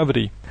Venus's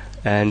gravity.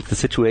 And the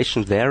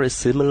situation there is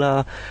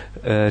similar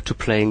to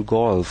playing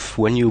golf.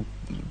 When you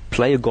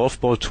play a golf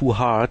ball too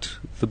hard,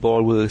 the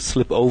ball will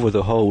slip over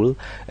the hole,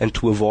 and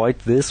to avoid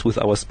this with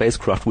our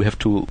spacecraft we have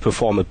to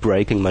perform a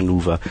braking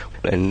maneuver,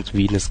 and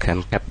Venus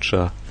can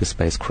capture the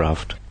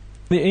spacecraft.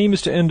 The aim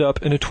is to end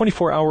up in a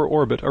 24-hour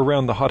orbit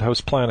around the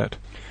hothouse planet.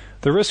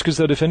 The risk is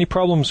that if any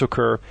problems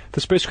occur,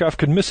 the spacecraft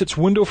could miss its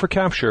window for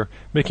capture,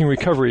 making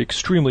recovery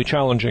extremely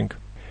challenging.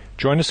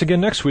 Join us again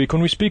next week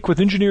when we speak with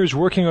engineers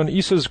working on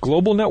ESA's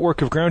global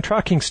network of ground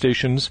tracking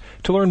stations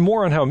to learn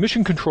more on how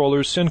mission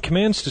controllers send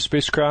commands to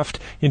spacecraft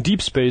in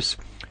deep space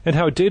and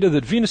how data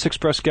that Venus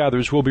Express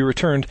gathers will be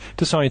returned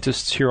to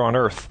scientists here on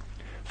Earth.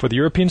 For the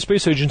European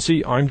Space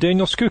Agency, I'm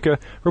Daniel Skuka,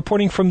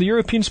 reporting from the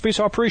European Space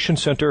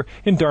Operations Center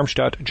in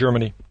Darmstadt,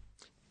 Germany.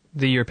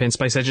 The European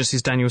Space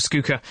Agency's Daniel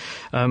Skuka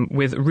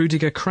with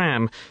Rüdiger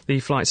Kram, the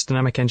flight's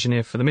dynamic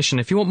engineer for the mission.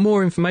 If you want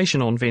more information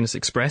on Venus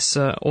Express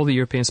or the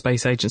European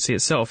Space Agency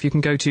itself, you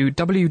can go to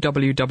www.esa.int,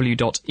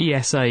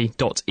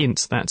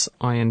 that's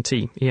INT,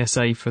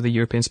 ESA for the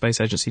European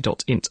Space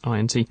Agency.int,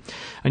 INT.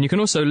 And you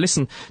can also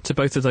listen to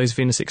both of those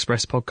Venus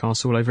Express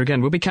podcasts all over again.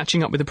 We'll be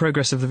catching up with the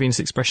progress of the Venus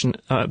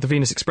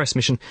Express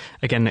mission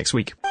again next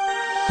week.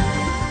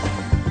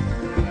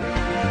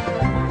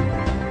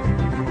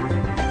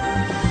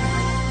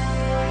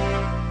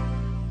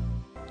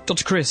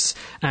 Dr. Chris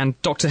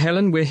and Dr.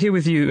 Helen, we're here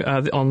with you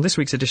on this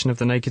week's edition of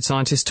The Naked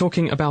Scientist,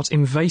 talking about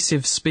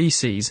invasive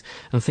species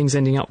and things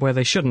ending up where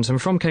they shouldn't.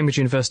 And from Cambridge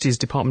University's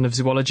Department of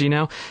Zoology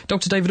now,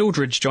 Dr. David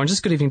Aldridge joins us.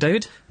 Good evening,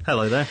 David.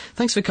 Hello there.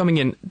 Thanks for coming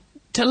in.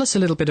 Tell us a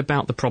little bit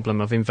about the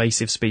problem of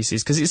invasive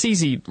species, because it's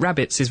easy.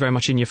 Rabbits is very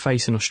much in your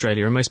face in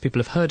Australia, and most people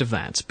have heard of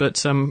that.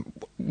 But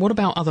what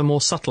about other more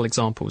subtle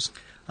examples?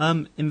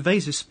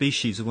 Invasive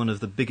species are one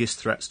of the biggest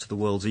threats to the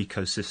world's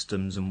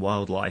ecosystems and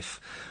wildlife.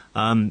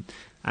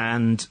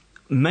 And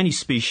many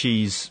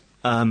species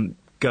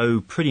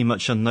go pretty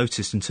much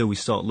unnoticed until we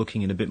start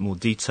looking in a bit more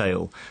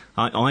detail.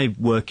 I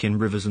work in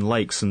rivers and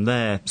lakes, and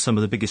there some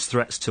of the biggest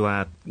threats to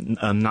our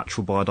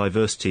natural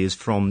biodiversity is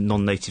from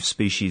non-native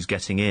species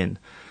getting in.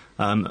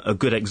 A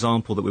good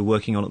example that we're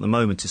working on at the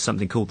moment is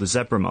something called the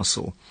zebra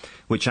mussel,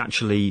 which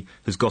actually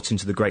has got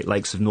into the Great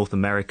Lakes of North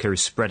America,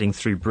 is spreading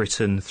through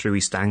Britain, through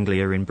East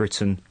Anglia in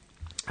Britain,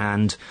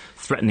 and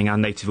threatening our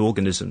native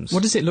organisms.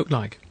 What does it look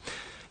like?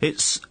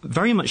 It's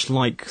very much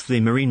like the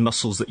marine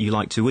mussels that you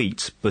like to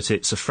eat, but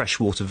it's a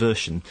freshwater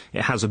version.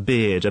 It has a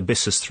beard, a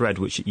byssus thread,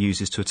 which it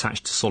uses to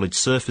attach to solid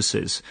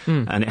surfaces,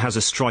 and it has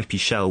a stripy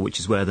shell,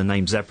 which is where the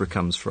name zebra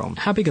comes from.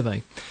 How big are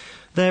they?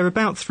 They're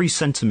about 3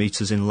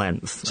 centimetres in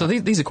length. So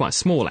these are quite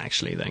small,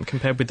 actually, then,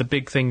 compared with the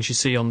big things you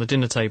see on the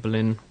dinner table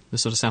in the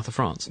sort of south of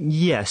France.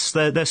 Yes,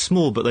 they're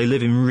small, but they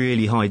live in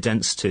really high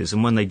densities,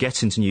 and when they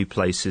get into new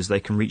places, they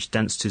can reach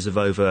densities of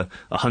over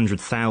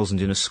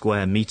 100,000 in a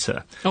square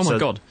metre. Oh, my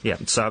God. Yeah,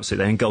 so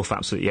absolutely, they engulf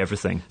absolutely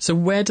everything. So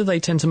where do they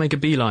tend to make a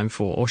beeline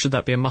for, or should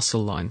that be a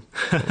mussel line?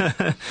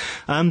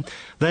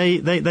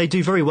 They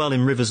do very well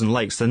in rivers and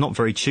lakes. They're not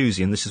very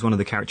choosy, and this is one of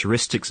the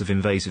characteristics of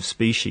invasive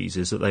species,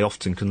 is that they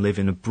often can live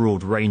in a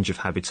broad range of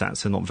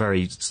habitats. They're not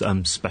very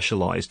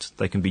specialised.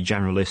 They can be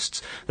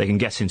generalists. They can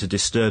get into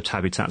disturbed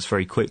habitats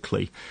very quickly.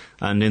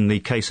 And in the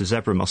case of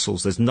zebra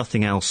mussels, there's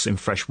nothing else in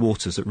fresh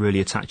waters that really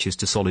attaches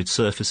to solid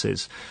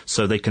surfaces,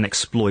 so they can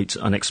exploit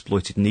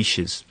unexploited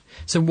niches.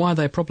 So why are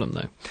they a problem,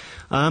 though?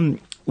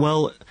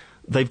 Well,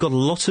 they've got a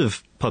lot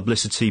of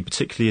publicity,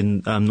 particularly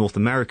in North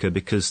America,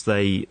 because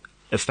they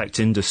affect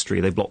industry.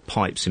 They block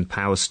pipes in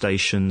power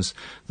stations.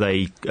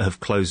 They have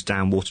closed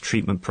down water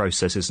treatment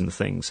processes and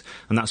things.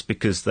 And that's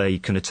because they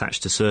can attach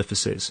to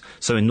surfaces.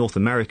 So in North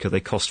America, they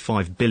cost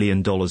 $5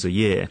 billion a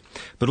year.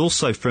 But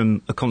also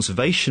from a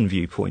conservation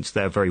viewpoint,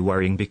 they're very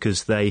worrying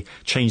because they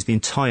change the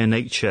entire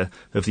nature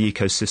of the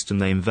ecosystem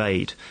they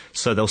invade.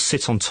 So they'll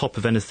sit on top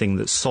of anything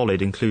that's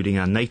solid, including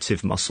our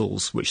native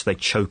mussels, which they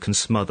choke and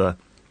smother.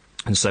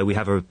 And so we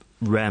have a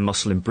rare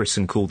mussel in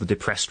Britain called the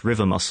depressed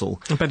river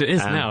mussel. I bet it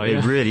is now, yeah.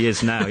 It really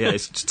is now, yeah.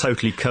 It's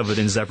totally covered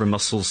in zebra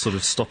mussels, sort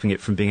of stopping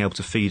it from being able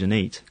to feed and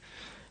eat.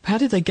 How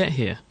did they get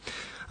here?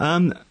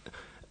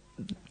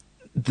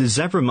 The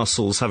zebra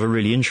mussels have a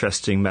really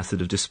interesting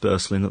method of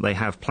dispersal in that they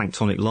have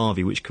planktonic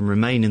larvae which can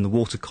remain in the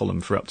water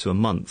column for up to a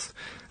month.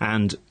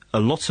 And a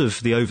lot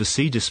of the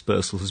oversea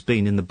dispersal has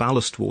been in the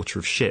ballast water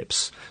of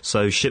ships.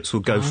 So ships will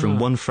go from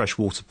one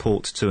freshwater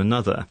port to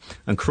another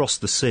and cross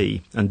the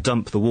sea and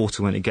dump the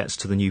water when it gets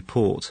to the new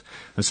port.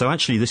 And so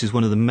actually this is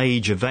one of the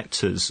major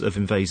vectors of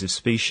invasive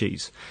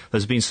species.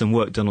 There's been some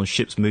work done on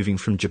ships moving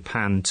from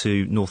Japan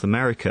to North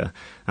America,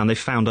 and they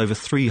found over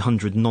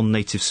 300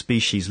 non-native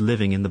species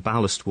living in the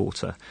ballast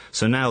water.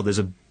 So now there's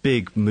a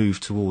big move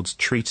towards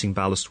treating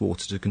ballast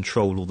water to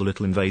control all the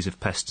little invasive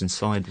pests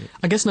inside it.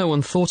 I guess no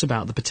one thought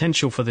about the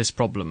potential for this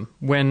problem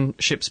when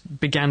ships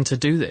began to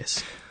do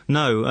this.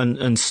 No,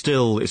 and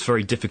still it's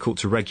very difficult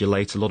to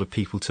regulate. A lot of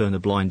people turn a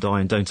blind eye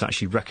and don't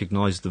actually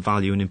recognise the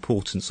value and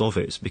importance of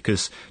it,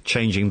 because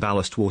changing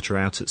ballast water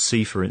out at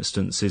sea, for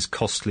instance, is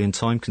costly and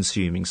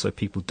time-consuming, so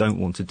people don't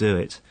want to do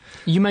it.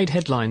 You made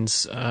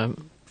headlines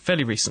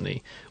fairly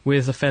recently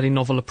with a fairly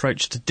novel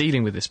approach to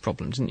dealing with this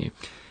problem, didn't you?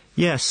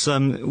 Yes,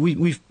 I'm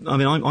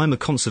a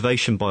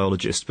conservation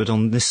biologist, but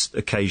on this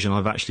occasion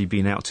I've actually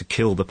been out to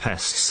kill the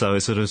pests, so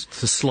it's sort of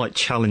a slight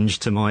challenge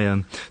to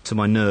my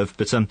nerve.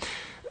 But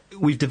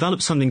we've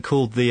developed something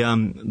called the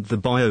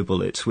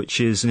BioBullet,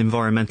 which is an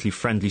environmentally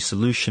friendly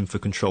solution for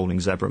controlling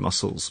zebra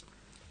mussels.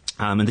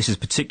 And this is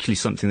particularly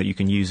something that you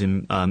can use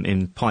in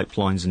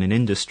pipelines and in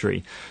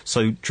industry.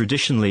 So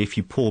traditionally, if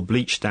you pour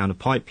bleach down a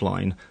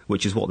pipeline,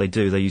 which is what they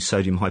do, they use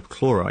sodium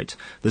hypochlorite,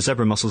 the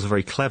zebra mussels are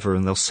very clever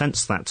and they'll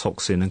sense that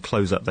toxin and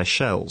close up their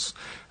shells.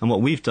 And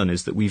what we've done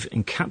is that we've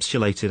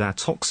encapsulated our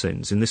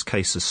toxins, in this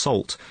case as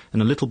salt,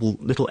 in a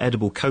little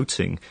edible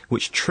coating,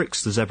 which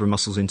tricks the zebra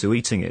mussels into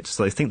eating it.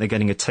 So they think they're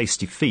getting a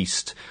tasty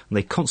feast, and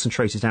they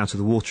concentrate it out of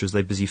the water as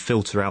they busy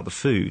filter out the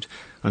food,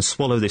 and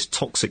swallow this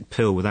toxic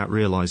pill without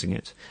realising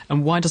it.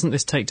 And why doesn't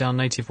this take down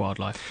native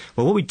wildlife?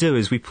 Well, what we do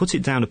is we put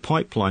it down a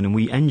pipeline and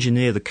we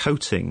engineer the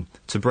coating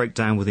to break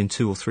down within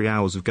 2 or 3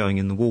 hours of going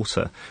in the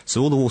water.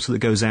 So all the water that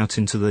goes out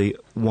into the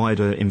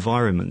wider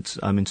environment,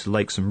 into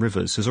lakes and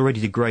rivers, is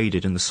already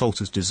degraded and the salt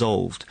has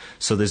dissolved,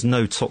 so there's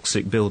no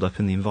toxic build-up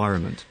in the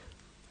environment.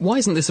 Why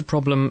isn't this a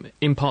problem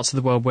in parts of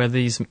the world where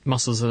these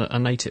mussels are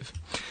native?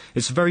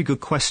 It's a very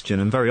good question,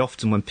 and very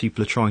often when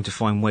people are trying to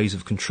find ways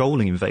of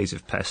controlling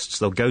invasive pests,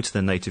 they'll go to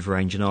their native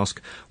range and ask,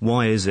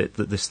 why is it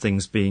that this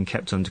thing's being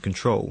kept under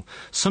control?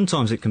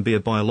 Sometimes it can be a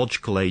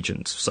biological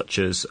agent, such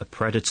as a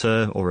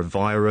predator or a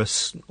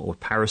virus or a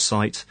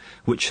parasite,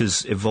 which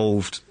has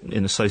evolved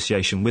in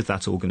association with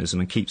that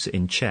organism and keeps it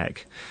in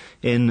check.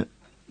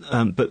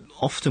 But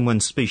often when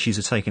species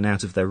are taken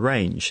out of their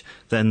range,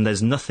 then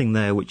there's nothing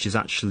there which is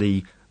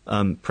actually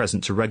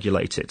present to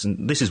regulate it.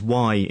 And this is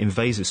why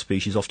invasive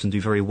species often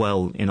do very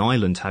well in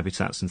island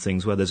habitats and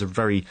things where there's a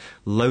very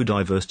low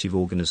diversity of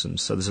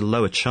organisms. So there's a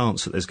lower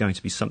chance that there's going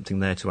to be something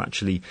there to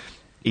actually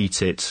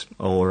eat it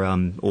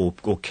or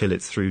kill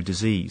it through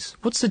disease.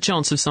 What's the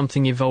chance of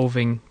something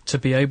evolving to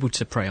be able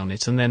to prey on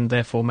it and then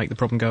therefore make the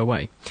problem go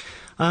away?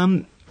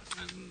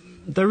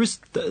 There's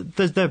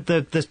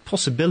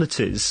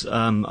possibilities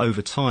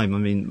over time. I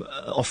mean,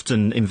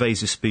 often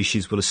invasive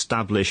species will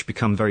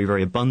become very,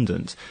 very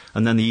abundant,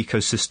 and then the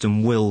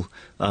ecosystem will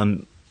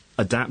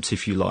adapt,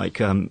 if you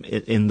like,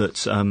 in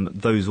that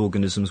those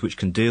organisms which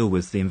can deal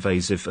with the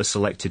invasive are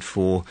selected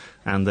for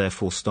and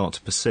therefore start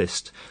to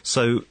persist.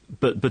 So,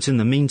 but in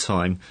the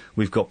meantime,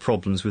 we've got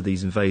problems with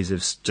these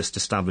invasives just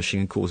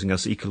establishing and causing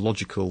us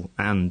ecological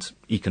and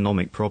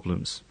economic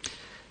problems.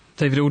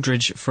 David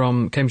Aldridge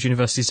from Cambridge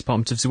University's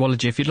Department of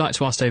Zoology. If you'd like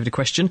to ask David a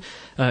question,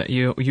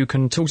 you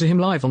can talk to him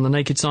live on The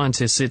Naked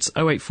Scientists. It's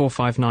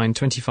 08459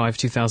 25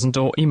 2000,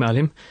 or email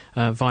him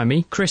via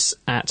me,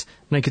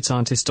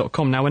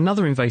 chris@nakedscientist.com. Now,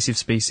 another invasive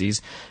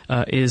species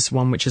is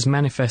one which is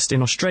manifest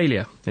in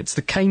Australia. It's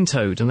the cane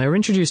toad, and they were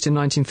introduced in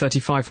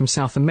 1935 from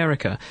South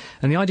America,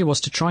 and the idea was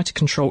to try to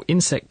control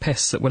insect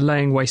pests that were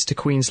laying waste to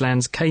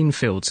Queensland's cane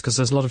fields, because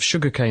there's a lot of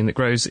sugar cane that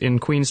grows in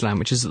Queensland,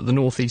 which is at the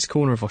northeast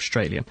corner of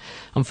Australia.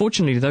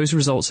 Unfortunately, those those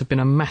results have been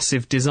a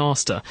massive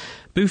disaster.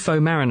 Bufo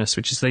marinus,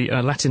 which is the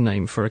Latin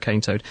name for a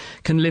cane toad,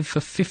 can live for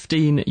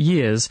 15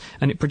 years,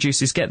 and it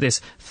produces, get this,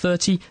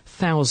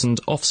 30,000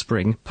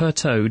 offspring per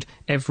toad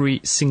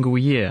every single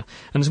year.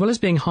 And as well as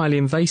being highly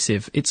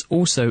invasive, it's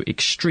also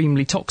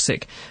extremely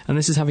toxic, and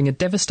this is having a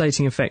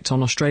devastating effect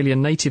on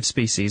Australian native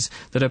species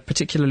that are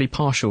particularly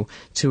partial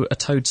to a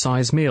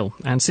toad-sized meal.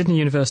 And Sydney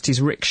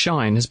University's Rick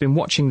Shine has been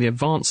watching the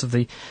advance of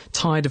the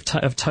tide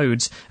of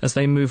toads as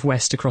they move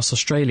west across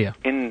Australia.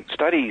 In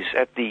studies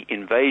at the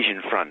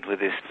invasion front with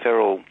this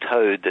feral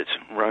toad that's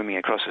roaming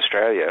across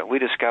Australia, we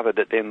discovered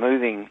that they're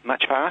moving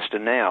much faster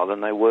now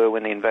than they were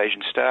when the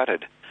invasion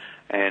started.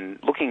 And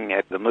looking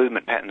at the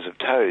movement patterns of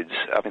toads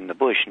up in the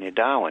bush near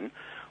Darwin,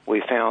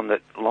 we found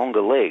that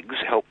longer legs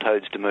help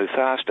toads to move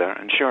faster,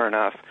 and sure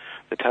enough,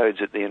 the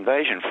toads at the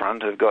invasion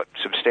front have got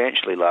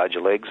substantially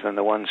larger legs than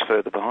the ones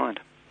further behind.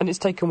 And it's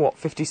taken,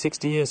 50,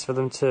 60 years for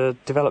them to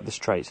develop this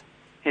trait?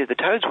 Yeah, the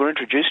toads were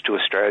introduced to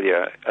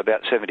Australia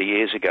about 70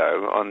 years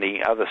ago on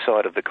the other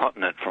side of the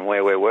continent from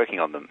where we're working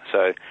on them.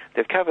 So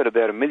they've covered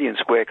about 1 million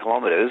square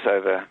kilometres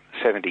over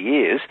 70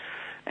 years,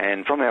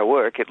 and from our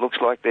work it looks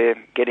like they're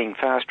getting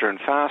faster and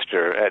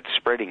faster at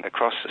spreading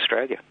across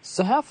Australia.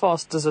 So how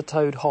fast does a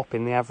toad hop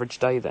in the average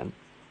day then?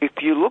 If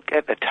you look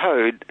at a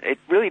toad, it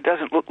really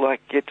doesn't look like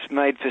it's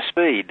made for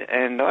speed,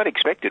 and I'd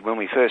expected when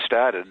we first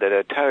started that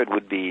a toad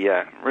would be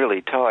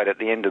really tired at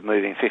the end of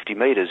moving 50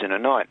 metres in a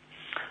night.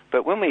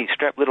 But when we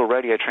strap little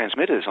radio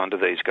transmitters onto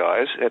these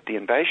guys at the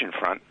invasion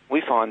front, we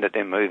find that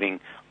they're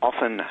moving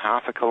often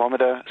half a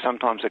kilometre,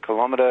 sometimes a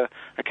kilometre,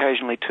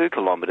 occasionally 2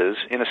 kilometres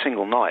in a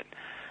single night.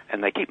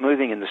 And they keep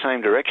moving in the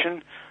same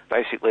direction.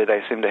 Basically,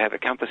 they seem to have a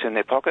compass in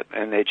their pocket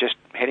and they're just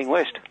heading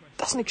west.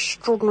 That's an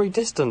extraordinary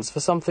distance for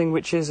something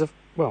which is,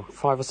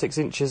 5 or 6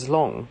 inches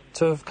long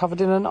to have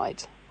covered in a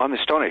night. I'm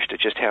astonished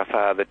at just how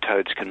far the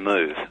toads can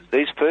move.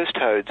 These first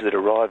toads that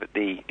arrive at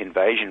the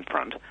invasion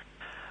front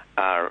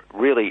are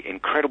really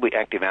incredibly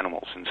active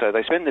animals, and so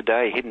they spend the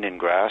day hidden in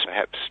grass,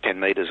 perhaps 10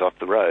 metres off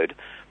the road,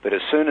 but as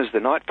soon as the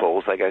night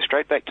falls, they go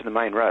straight back to the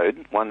main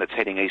road, one that's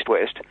heading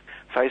east-west,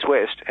 face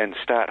west, and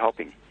start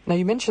hopping. Now,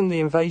 you mentioned the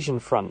invasion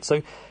front,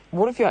 so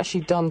what have you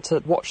actually done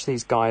to watch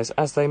these guys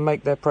as they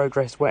make their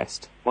progress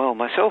west? Well,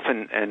 myself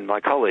and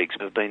my colleagues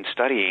have been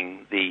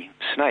studying the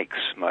snakes,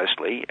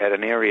 mostly, at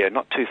an area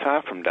not too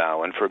far from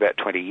Darwin for about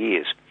 20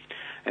 years.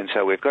 And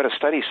so we've got a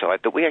study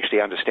site that we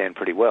actually understand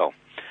pretty well.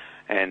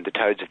 And the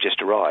toads have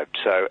just arrived.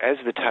 So as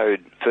the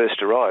toad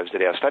first arrives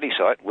at our study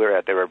site, we're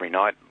out there every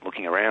night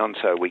looking around,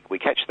 so we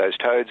catch those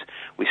toads,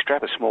 we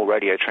strap a small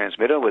radio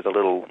transmitter with a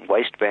little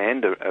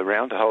waistband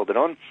around to hold it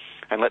on,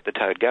 and let the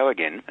toad go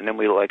again, and then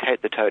we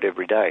locate the toad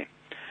every day.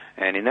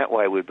 And in that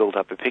way we've built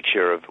up a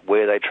picture of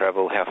where they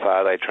travel, how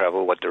far they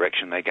travel, what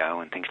direction they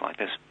go, and things like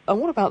this. And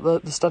what about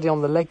the study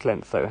on the leg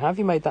length, though? How have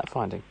you made that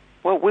finding?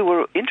 Well, we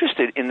were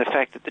interested in the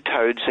fact that the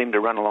toads seemed to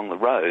run along the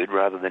road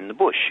rather than the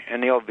bush,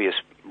 and the obvious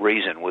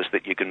reason was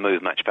that you can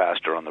move much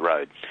faster on the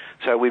road.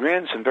 So we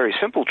ran some very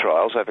simple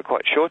trials over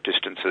quite short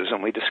distances,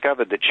 and we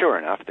discovered that, sure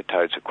enough, the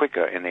toads are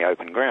quicker in the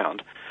open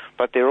ground,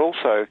 but they're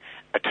also,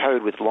 a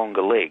toad with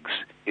longer legs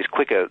is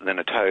quicker than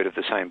a toad of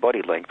the same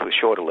body length with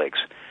shorter legs.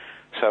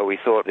 So we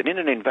thought that in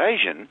an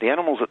invasion, the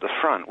animals at the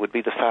front would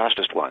be the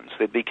fastest ones.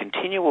 There'd be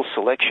continual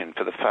selection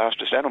for the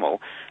fastest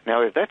animal.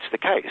 Now, if that's the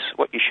case,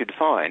 what you should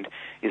find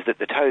is that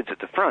the toads at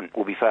the front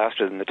will be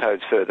faster than the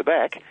toads further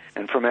back.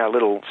 And from our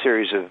little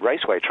series of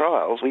raceway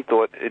trials, we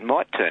thought it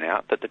might turn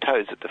out that the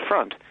toads at the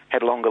front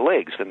had longer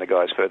legs than the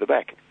guys further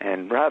back.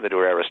 And rather to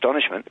our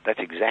astonishment, that's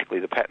exactly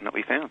the pattern that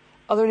we found.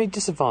 Are there any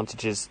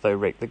disadvantages, though,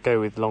 Rick, that go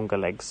with longer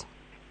legs?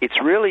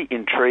 It's really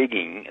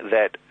intriguing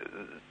that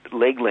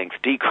leg length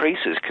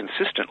decreases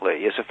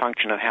consistently as a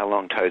function of how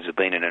long toads have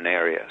been in an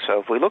area. So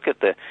if we look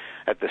at the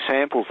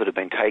samples that have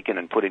been taken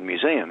and put in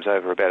museums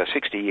over about a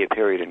 60-year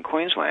period in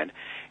Queensland,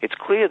 it's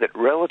clear that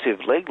relative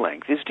leg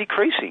length is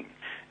decreasing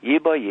year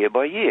by year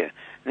by year.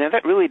 Now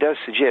that really does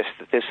suggest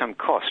that there's some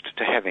cost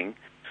to having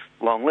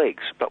long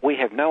legs, but we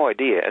have no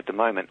idea at the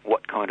moment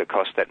what kind of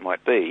cost that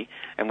might be,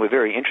 and we're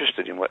very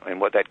interested in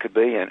what that could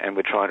be, and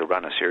we're trying to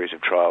run a series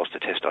of trials to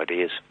test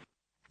ideas.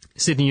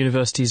 Sydney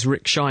University's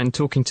Rick Shine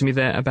talking to me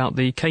there about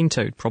the cane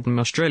toad problem in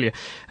Australia.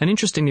 And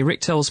interestingly,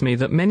 Rick tells me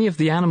that many of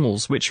the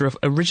animals which are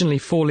originally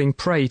falling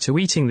prey to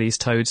eating these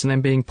toads and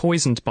then being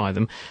poisoned by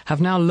them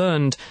have now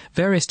learned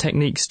various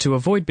techniques to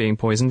avoid being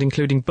poisoned,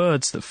 including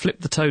birds that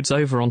flip the toads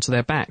over onto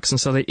their backs, and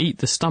so they eat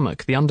the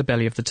stomach, the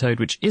underbelly of the toad,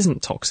 which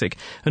isn't toxic.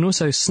 And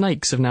also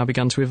snakes have now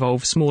begun to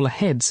evolve smaller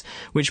heads,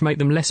 which make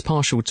them less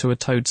partial to a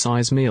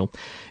toad-sized meal.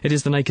 It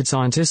is The Naked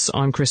Scientists.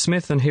 I'm Chris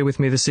Smith, and here with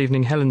me this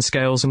evening, Helen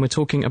Scales, and we're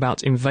talking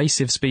about invasive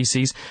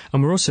species,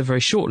 and we're also very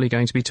shortly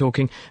going to be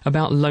talking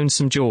about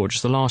Lonesome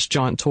George, the last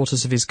giant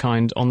tortoise of his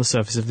kind on the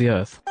surface of the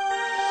Earth.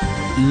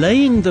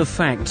 Laying the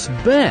facts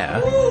bare,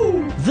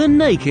 The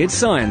Naked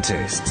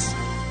Scientists.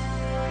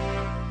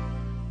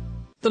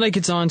 The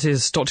Naked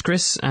Scientists, Dr.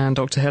 Chris and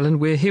Dr. Helen,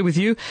 we're here with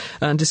you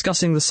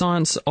discussing the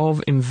science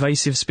of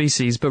invasive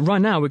species. But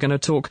right now we're going to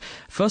talk,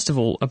 first of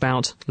all,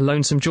 about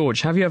Lonesome George.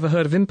 Have you ever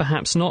heard of him?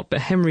 Perhaps not,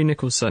 but Henry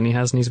Nichols certainly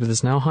has, and he's with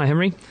us now. Hi,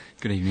 Henry.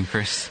 Good evening,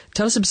 Chris.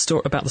 Tell us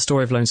about the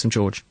story of Lonesome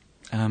George.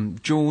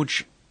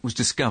 George was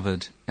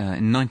discovered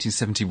in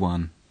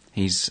 1971.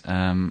 He's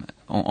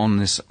on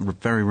this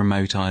very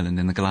remote island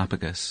in the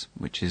Galapagos,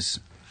 which is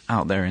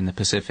out there in the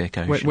Pacific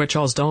Ocean. Where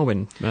Charles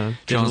Darwin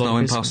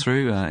passed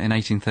through in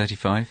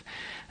 1835.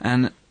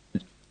 And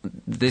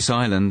this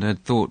island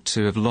had thought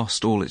to have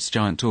lost all its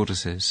giant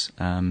tortoises.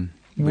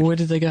 Where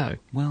did they go?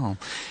 Well,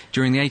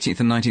 during the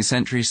 18th and 19th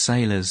centuries,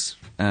 sailors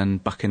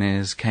and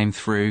buccaneers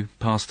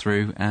passed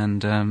through,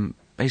 and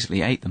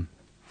basically ate them.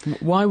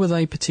 Why were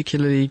they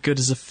particularly good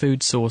as a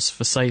food source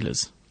for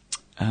sailors?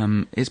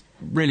 It's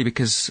really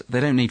because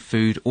they don't need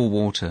food or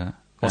water.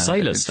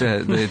 Sailors.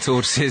 The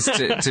tortoises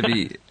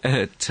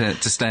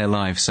to stay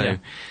alive. So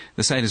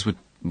the sailors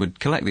would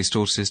collect these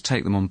tortoises,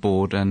 take them on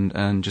board,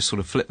 and just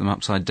sort of flip them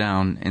upside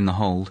down in the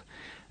hold,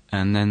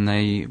 and then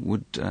they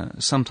would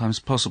sometimes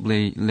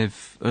possibly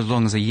live as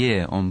long as a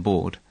year on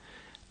board,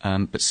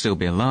 but still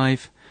be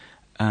alive.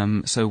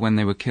 So when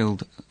they were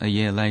killed a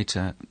year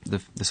later,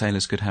 the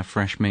sailors could have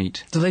fresh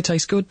meat. Do they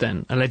taste good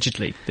then,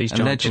 allegedly, these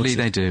giant Allegedly tortoises?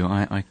 they do.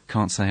 I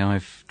can't say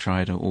I've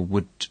tried or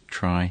would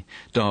try.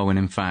 Darwin,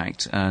 in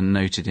fact,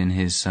 noted in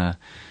his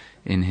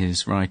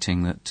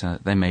writing that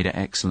they made it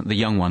excellent. The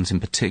young ones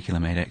in particular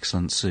made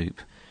excellent soup.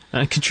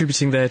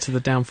 Contributing there to the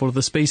downfall of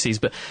the species.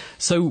 But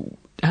so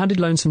how did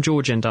Lonesome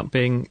George end up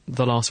being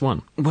the last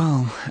one?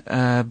 Well,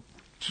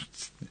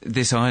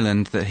 this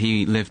island that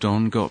he lived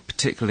on got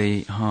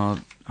particularly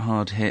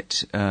hard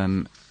hit,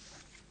 and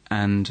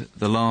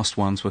the last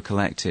ones were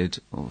collected,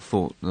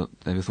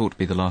 they were thought to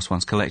be the last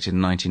ones collected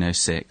in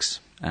 1906,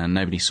 and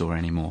nobody saw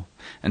any more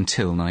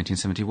until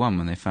 1971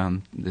 when they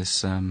found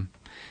this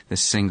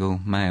single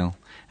male,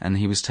 and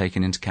he was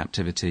taken into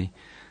captivity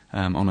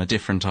on a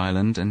different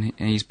island, and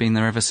he's been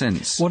there ever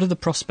since. What are the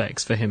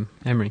prospects for him,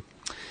 Emery?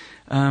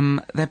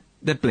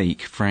 They're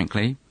bleak,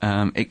 frankly.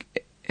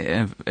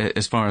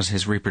 As far as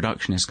his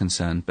reproduction is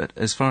concerned, but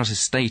as far as his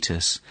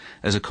status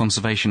as a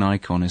conservation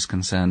icon is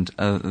concerned,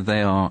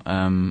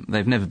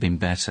 they've never been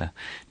better.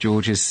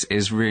 George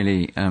is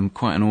really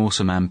quite an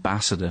awesome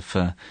ambassador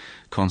for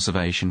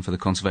conservation, for the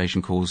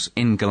conservation cause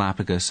in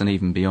Galapagos and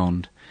even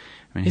beyond.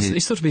 I mean,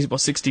 he's thought to be,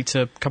 60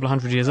 to a couple of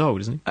hundred years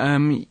old, isn't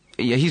he?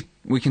 Yeah,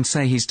 we can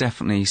say he's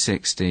definitely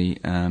 60,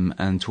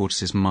 and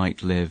tortoises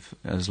might live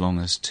as long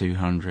as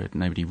 200.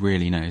 Nobody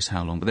really knows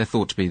how long, but they're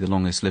thought to be the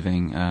longest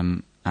living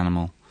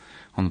animal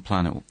on the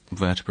planet,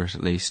 vertebrate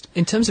at least.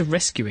 In terms of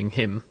rescuing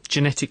him,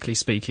 genetically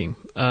speaking,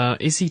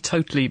 is he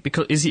totally,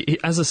 because is he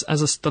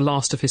the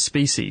last of his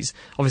species?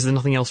 Obviously, there's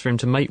nothing else for him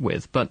to mate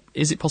with, but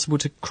is it possible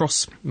to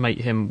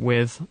cross-mate him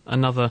with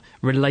another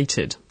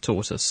related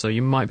tortoise, so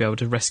you might be able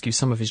to rescue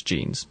some of his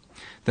genes?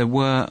 There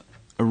were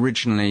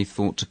originally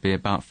thought to be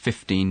about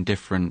 15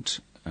 different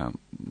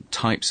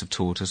types of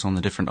tortoise on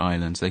the different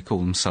islands. They call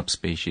them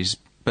subspecies,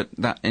 but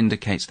that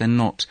indicates they're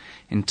not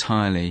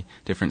entirely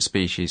different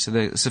species. So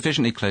they're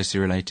sufficiently closely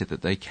related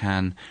that they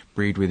can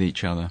breed with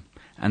each other.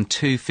 And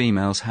 2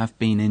 females have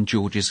been in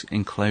George's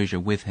enclosure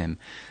with him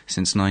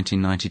since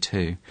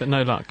 1992. But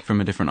no luck? From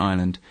a different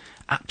island.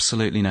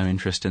 Absolutely no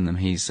interest in them.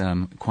 He's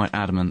quite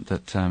adamant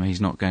that he's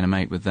not going to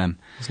mate with them.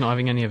 He's not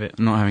having any of it?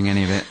 Not having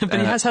any of it. But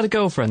he has had a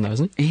girlfriend, though,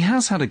 hasn't he? He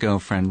has had a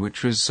girlfriend,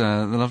 which was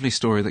the lovely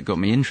story that got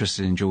me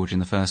interested in George in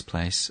the first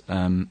place.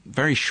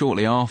 Very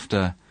shortly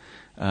after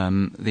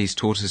these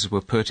tortoises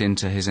were put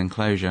into his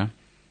enclosure,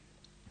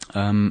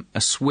 a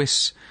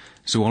Swiss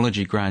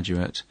zoology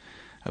graduate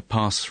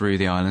passed through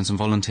the islands and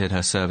volunteered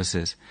her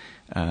services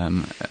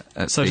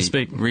at so to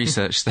speak.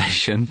 research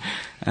station,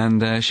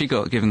 and she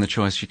got given the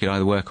choice. She could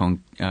either work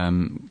on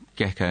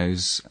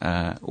geckos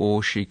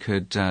or she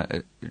could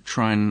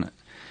try and...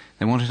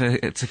 They wanted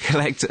her to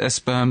collect a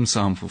sperm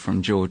sample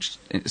from George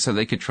so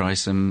they could try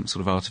some sort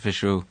of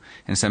artificial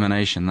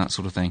insemination, that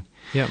sort of thing.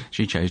 Yeah.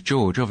 She chose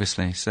George,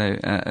 obviously. So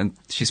and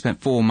she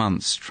spent 4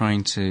 months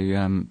trying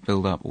to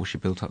build up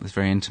this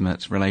very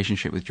intimate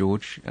relationship with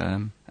George,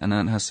 and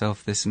earned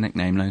herself this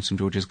nickname, Lonesome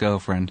George's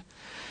girlfriend.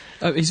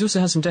 Oh, he's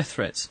also had some death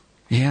threats.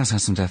 He has had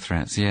some death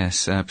threats,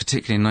 yes.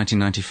 Particularly in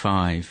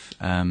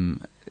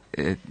 1995.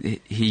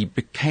 He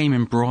became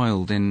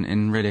embroiled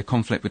in really a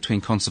conflict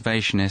between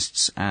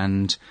conservationists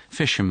and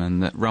fishermen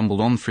that rumbled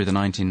on through the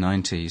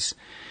 1990s.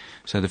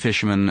 So the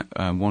fishermen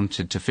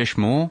wanted to fish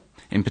more,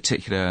 in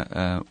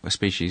particular a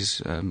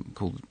species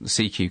called the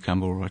sea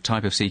cucumber, or a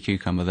type of sea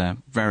cucumber there.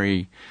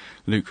 Very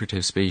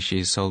lucrative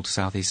species, sold to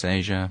Southeast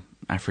Asia,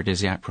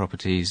 aphrodisiac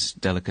properties,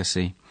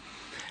 delicacy.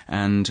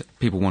 And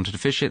people wanted to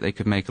fish it, they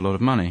could make a lot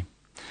of money.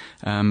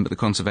 But the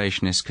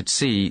conservationists could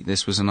see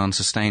this was an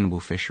unsustainable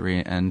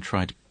fishery and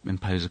tried to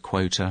impose a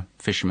quota.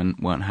 Fishermen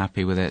weren't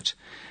happy with it,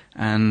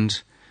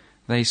 and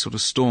they sort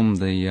of stormed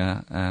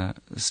the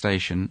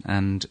station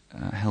and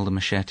held a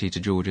machete to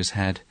George's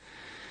head.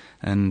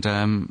 And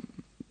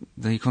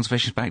the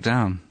conservationists backed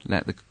down,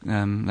 let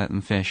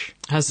them fish.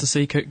 Has the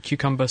sea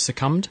cucumber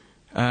succumbed?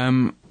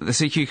 The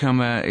sea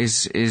cucumber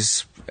is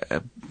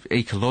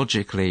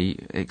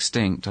ecologically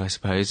extinct, I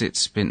suppose.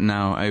 It's been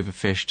now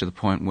overfished to the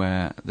point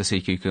where the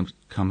sea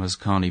cucumbers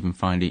can't even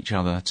find each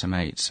other to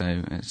mate,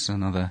 so it's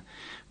another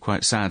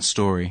quite sad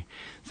story,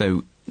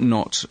 though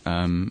not,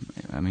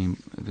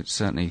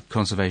 certainly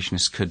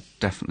conservationists could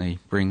definitely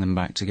bring them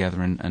back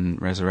together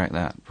and resurrect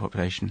that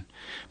population.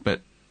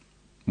 But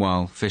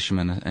while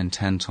fishermen are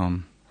intent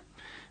on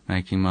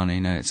making money,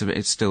 no,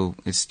 it still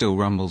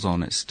rumbles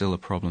on, it's still a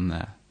problem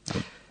there.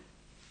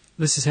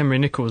 This is Henry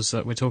Nichols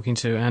that we're talking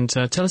to, and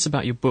tell us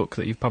about your book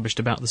that you've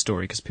published about the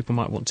story, because people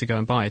might want to go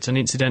and buy it. And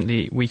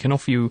incidentally, we can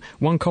offer you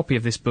one copy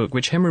of this book,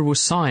 which Henry will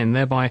sign,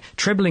 thereby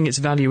trebling its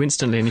value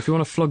instantly. And if you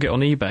want to flog it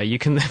on eBay, you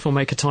can therefore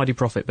make a tidy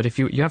profit. But if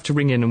you have to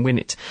ring in and win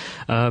it.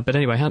 But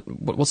anyway,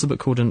 what's the book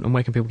called, and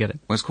where can people get it?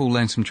 Well, it's called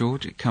Lonesome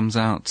George. It comes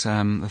out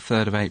the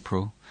 3rd of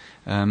April.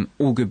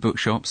 All good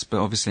bookshops, but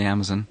obviously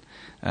Amazon.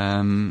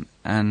 It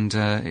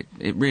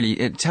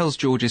tells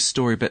George's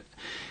story, but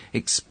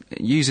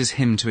uses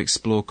him to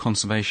explore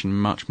conservation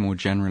much more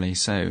generally.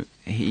 So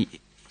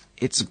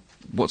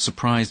what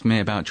surprised me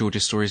about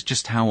George's story is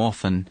just how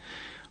often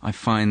I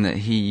find that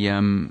he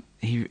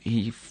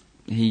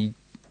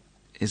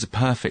is a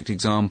perfect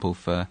example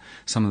for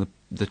some of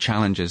the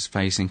challenges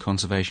facing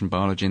conservation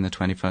biology in the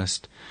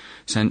 21st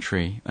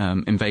century.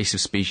 Invasive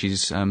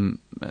species,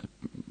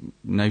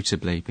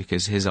 notably,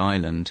 because his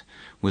island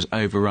was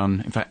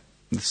overrun. In fact,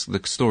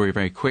 the story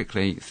very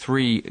quickly,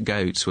 3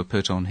 goats were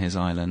put on his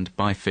island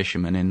by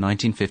fishermen in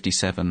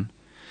 1957.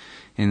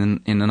 In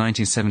the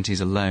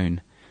 1970s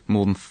alone,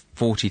 more than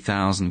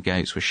 40,000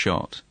 goats were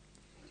shot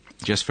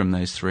just from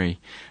those 3.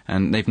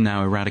 And they've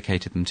now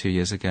eradicated them 2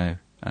 years ago,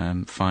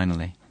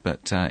 finally.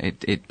 But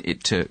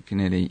it took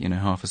nearly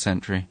half a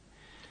century.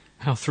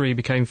 How 3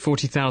 became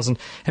 40,000.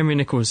 Henry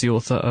Nichols, the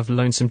author of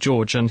Lonesome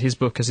George, and his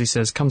book, as he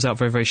says, comes out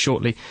very, very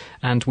shortly,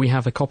 and we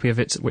have a copy of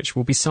it which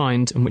will be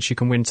signed and which you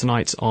can win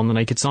tonight on The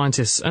Naked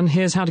Scientists. And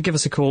here's how to give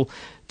us a call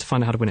to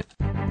find out how to win it.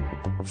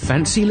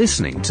 Fancy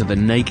listening to The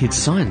Naked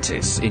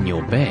Scientists in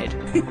your bed,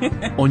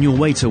 on your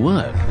way to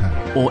work,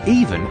 or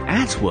even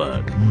at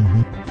work?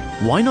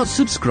 Why not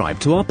subscribe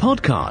to our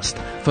podcast?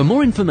 For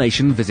more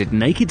information, visit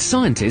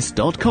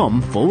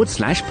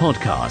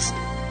nakedscientist.com/podcast.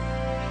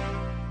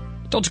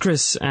 Dr.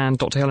 Chris and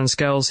Dr. Helen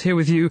Scales here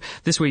with you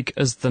this week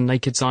as The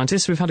Naked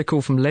Scientist. We've had a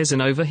call from Les in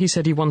Over. He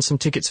said he won some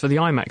tickets for the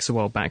IMAX a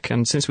while back,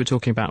 and since we're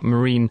talking about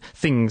marine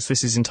things,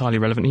 this is entirely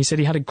relevant. He said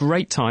he had a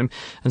great time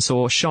and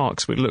saw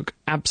sharks which look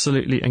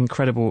absolutely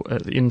incredible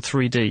in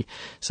 3D.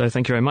 So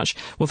thank you very much.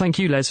 Well, thank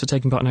you, Les, for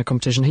taking part in our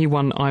competition. He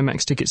won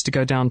IMAX tickets to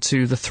go down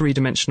to the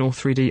 3-dimensional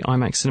 3D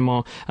IMAX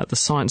cinema at the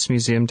Science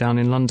Museum down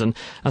in London.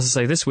 As I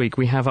say, this week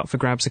we have up for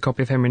grabs a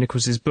copy of Henry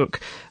Nichols' book,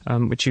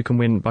 which you can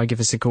win by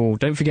giving us a call.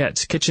 Don't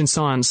forget, Kitchen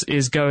Science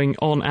is going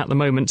on at the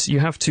moment. You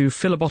have to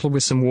fill a bottle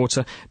with some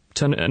water,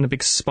 turn it in a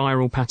big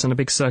spiral pattern, a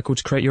big circle,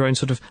 to create your own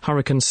sort of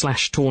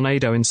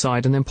hurricane/tornado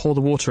inside, and then pour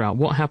the water out.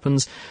 What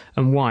happens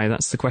and why?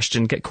 That's the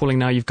question. Get calling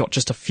now. You've got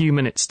just a few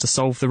minutes to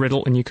solve the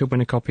riddle, and you could win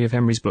a copy of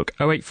Henry's book.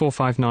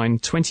 08459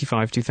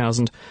 25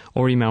 2000,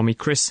 or email me,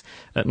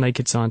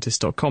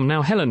 chris@nakedscientist.com.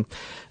 Now, Helen,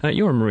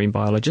 you're a marine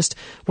biologist.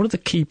 What are the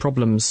key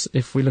problems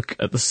if we look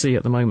at the sea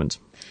at the moment?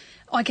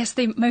 I guess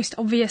the most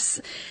obvious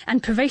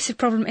and pervasive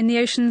problem in the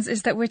oceans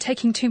is that we're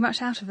taking too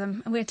much out of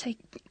them. We're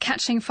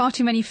catching far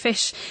too many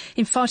fish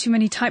in far too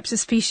many types of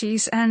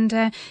species,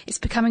 and it's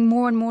becoming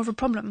more and more of a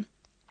problem.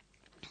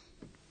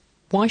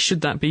 Why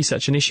should that be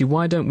such an issue?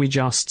 Why don't we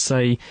just,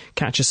 say,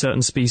 catch a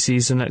certain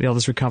species and let the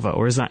others recover,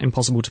 or is that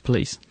impossible to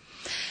police?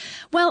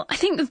 Well, I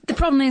think the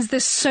problem is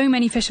there's so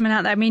many fishermen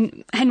out there. I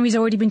mean, Henry's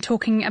already been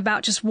talking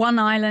about just one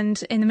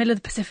island in the middle of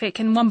the Pacific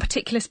and one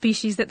particular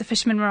species that the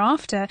fishermen were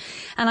after.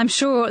 And I'm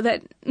sure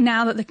that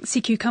now that the sea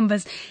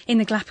cucumbers in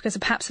the Galapagos are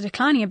perhaps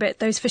declining a bit,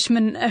 those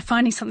fishermen are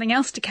finding something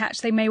else to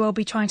catch. They may well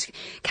be trying to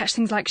catch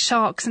things like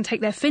sharks and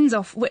take their fins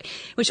off,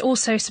 which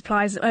also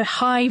supplies a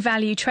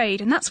high-value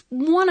trade. And that's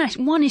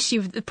one issue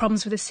of the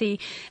problems with the sea,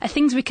 are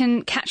things we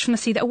can catch from the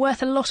sea that are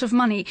worth a lot of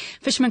money.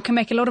 Fishermen can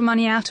make a lot of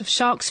money out of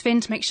shark's fin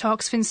to make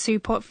shark's fin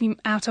soup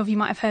out of, you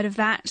might have heard of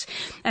that.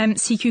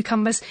 Sea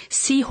cucumbers,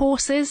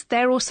 seahorses,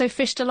 they're also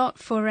fished a lot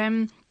for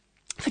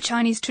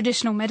Chinese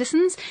traditional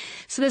medicines.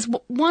 So there's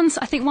one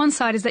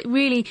side is that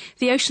really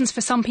the oceans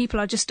for some people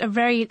are just a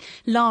very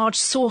large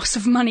source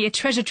of money, a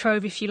treasure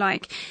trove, if you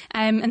like,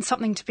 and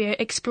something to be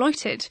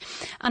exploited.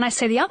 And I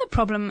say the other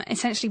problem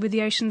essentially with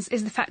the oceans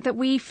is the fact that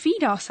we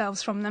feed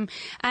ourselves from them.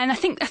 And I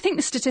think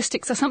the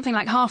statistics are something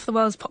like half the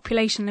world's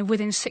population live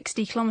within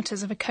 60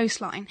 kilometres of a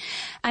coastline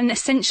and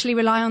essentially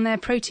rely on their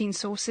protein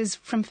sources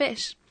from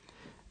fish.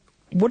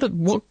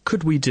 What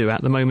could we do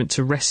at the moment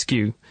to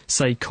rescue,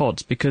 say,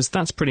 cod? Because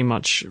that's pretty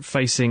much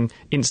facing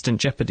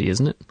instant jeopardy,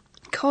 isn't it?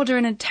 cod are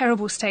in a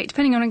terrible state,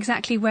 depending on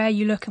exactly where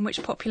you look and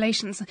which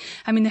populations.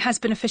 I mean, there has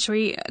been a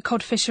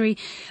cod fishery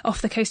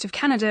off the coast of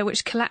Canada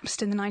which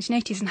collapsed in the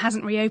 1980s and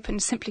hasn't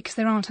reopened simply because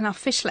there aren't enough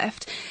fish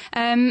left.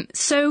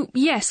 So,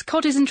 yes,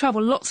 cod is in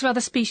trouble. Lots of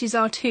other species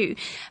are too.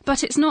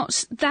 But it's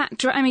not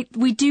that... I mean,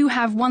 we do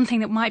have one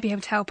thing that might be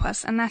able to help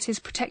us, and that is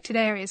protected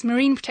areas,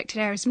 marine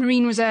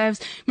reserves,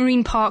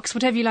 marine parks,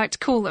 whatever you like to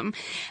call them.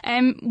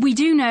 We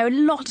do know a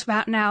lot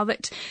about now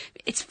that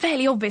it's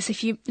fairly obvious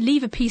if you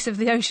leave a piece of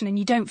the ocean and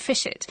you don't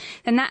fish it,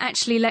 then that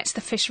actually lets the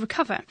fish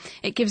recover.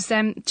 It gives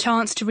them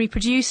chance to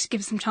reproduce,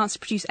 gives them chance to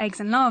produce eggs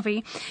and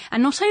larvae.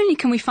 And not only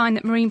can we find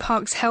that marine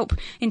parks help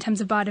in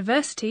terms of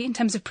biodiversity, in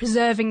terms of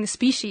preserving the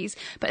species,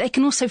 but they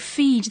can also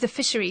feed the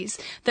fisheries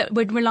that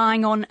we're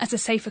relying on as a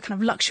safer kind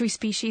of luxury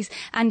species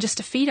and just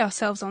to feed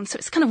ourselves on. So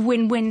it's kind of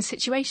win-win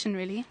situation,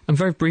 really. And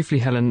very briefly,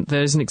 Helen,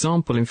 there's an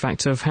example, in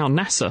fact, of how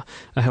NASA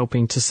are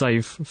helping to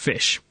save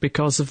fish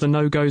because of the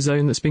no-go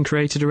zone that's been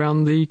created around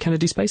the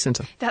Kennedy Space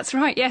Centre. That's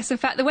right, yes. In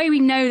fact, the way we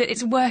know that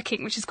it's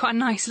working, which is quite a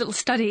nice little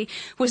study,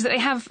 was that they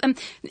have... I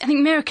think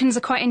Americans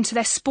are quite into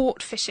their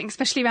sport fishing,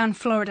 especially around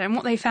Florida, and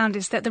what they found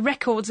is that the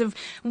records of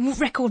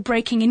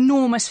record-breaking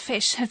enormous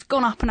fish have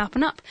gone up and up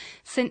and up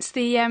since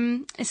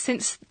they've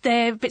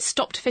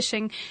stopped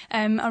fishing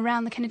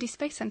around the Kennedy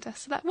Space Centre.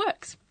 So that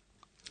works.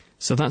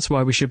 So that's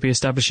why we should be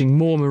establishing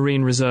more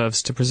marine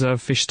reserves to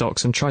preserve fish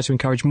stocks and try to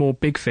encourage more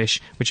big fish,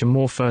 which are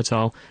more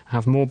fertile,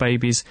 have more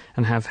babies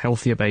and have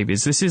healthier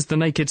babies. This is The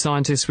Naked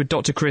Scientists with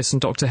Dr. Chris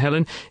and Dr.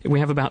 Helen.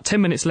 We have about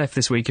 10 minutes left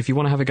this week. If you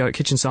want to have a go at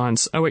kitchen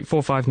science,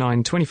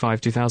 08459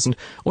 25 2000,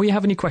 or you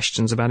have any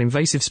questions about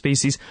invasive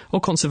species or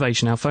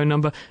conservation, our phone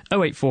number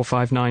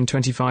 08459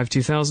 25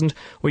 2000,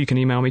 or you can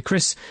email me,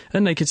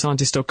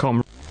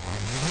 chris@nakedscientist.com.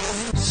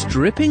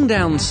 Stripping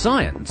down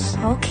science.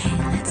 Okay,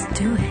 let's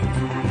do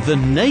it. The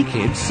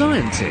Naked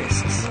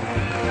Scientists.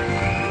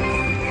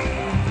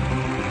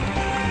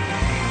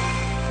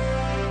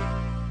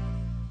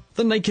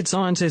 The Naked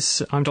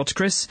Scientists. I'm Dr.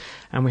 Chris,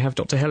 and we have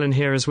Dr. Helen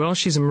here as well.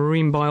 She's a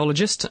marine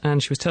biologist,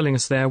 and she was telling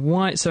us there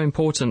why it's so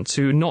important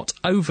to not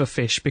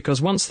overfish,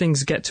 because once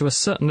things get to a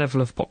certain level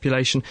of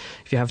population,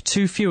 if you have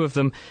too few of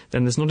them,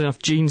 then there's not enough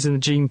genes in the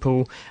gene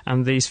pool,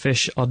 and these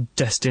fish are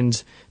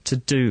destined to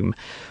doom.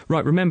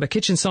 Right, remember,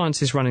 Kitchen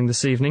Science is running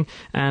this evening,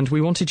 and we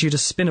wanted you to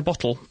spin a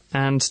bottle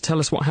and tell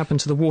us what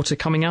happened to the water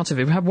coming out of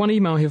it. We have one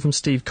email here from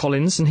Steve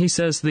Collins, and he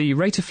says the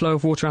rate of flow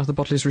of water out of the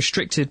bottle is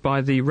restricted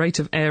by the rate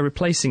of air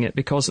replacing it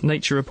because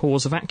nature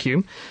abhors a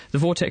vacuum. The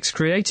vortex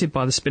created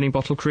by the spinning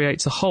bottle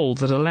creates a hole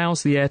that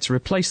allows the air to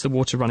replace the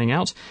water running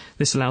out.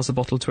 This allows the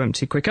bottle to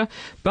empty quicker.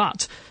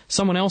 But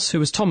someone else, who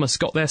was Thomas,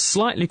 got there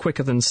slightly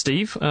quicker than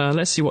Steve.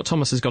 Let's see what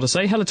Thomas has got to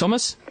say. Hello,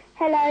 Thomas.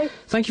 Hello.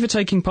 Thank you for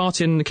taking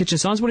part in the Kitchen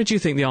Science. What did you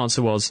think the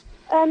answer was?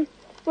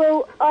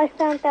 Well, I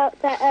found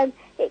out that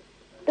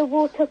the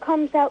water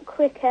comes out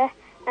quicker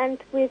and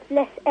with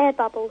less air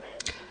bubbles.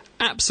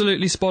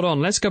 Absolutely spot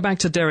on. Let's go back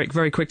to Derek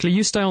very quickly.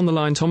 You stay on the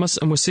line, Thomas,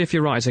 and we'll see if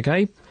you're right,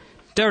 OK?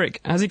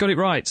 Derek, has he got it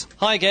right?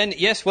 Hi again.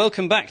 Yes,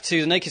 welcome back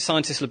to the Naked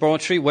Scientist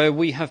Laboratory, where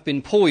we have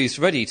been poised,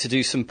 ready to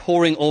do some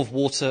pouring of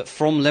water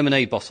from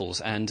lemonade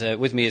bottles. And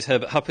with me is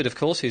Herbert Huppard, of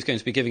course, who's going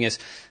to be giving us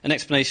an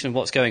explanation of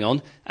what's going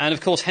on. And,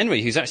 of course,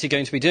 Henry, who's actually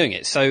going to be doing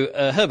it. So,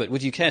 Herbert,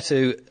 would you care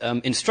to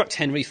instruct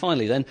Henry,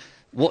 finally, then,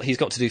 what he's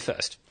got to do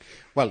first?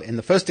 Well, in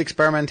the first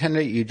experiment,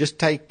 Henry, you just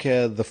take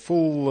the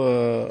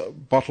full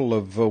bottle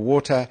of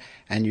water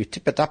and you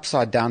tip it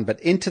upside down, but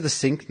into the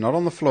sink, not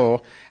on the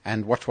floor,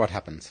 and watch what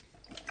happens.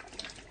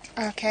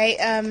 Okay,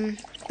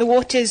 the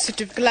water's sort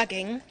of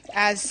glugging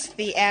as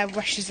the air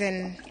rushes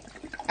in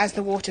as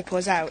the water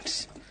pours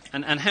out.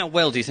 And how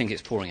well do you think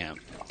it's pouring out?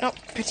 Not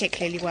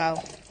particularly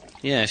well.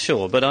 Yeah,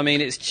 sure, but I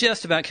mean, it's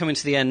just about coming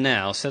to the end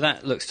now, so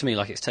that looks to me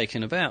like it's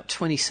taken about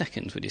 20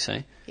 seconds, would you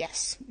say?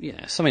 Yes.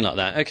 Yeah, something like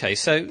that. Okay,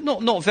 so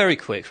not very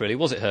quick, really,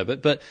 was it,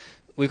 Herbert? But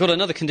we've got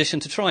another condition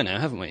to try now,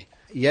 haven't we?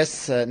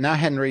 Yes, now,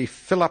 Henry,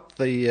 fill up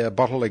the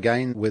bottle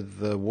again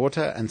with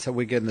water, and so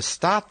we're going to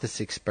start this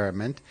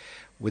experiment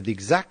with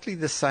exactly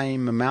the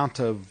same amount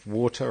of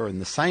water in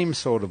the same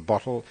sort of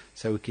bottle,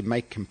 so we can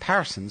make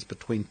comparisons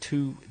between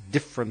two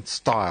different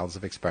styles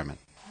of experiment.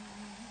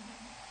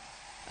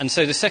 And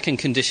so the second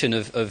condition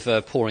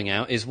of pouring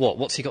out is what?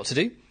 What's he got to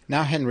do?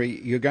 Now, Henry,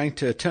 you're going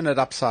to turn it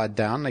upside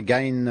down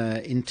again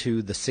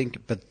into the sink,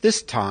 but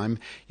this time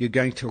you're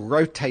going to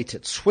rotate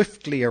it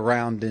swiftly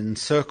around in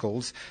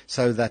circles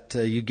so that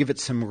you give it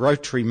some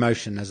rotary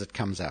motion as it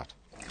comes out.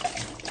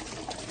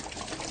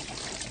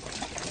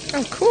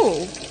 Oh,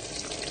 cool.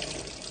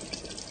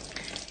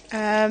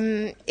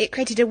 It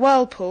created a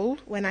whirlpool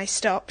when I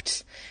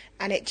stopped,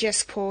 and it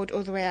just poured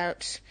all the way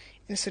out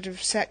in a sort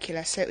of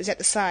circular, so it was at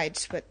the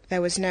sides, but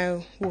there was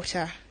no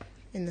water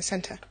in the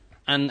centre.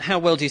 And how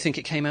well do you think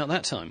it came out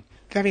that time?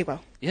 Very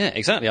well. Yeah,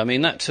 exactly. I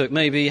mean, that took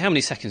maybe... How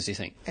many seconds do you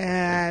think?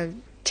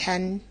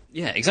 10.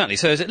 Yeah, exactly.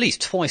 So it was at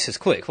least twice as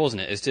quick,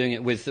 wasn't it, as doing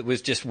it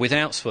with just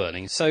without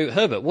swirling. So,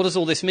 Herbert, what does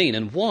all this mean,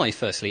 and why,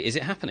 firstly, is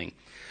it happening?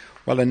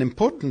 Well, an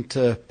important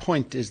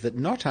point is that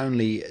not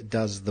only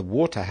does the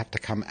water have to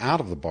come out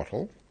of the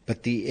bottle,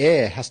 but the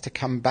air has to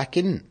come back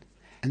in.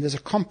 And there's a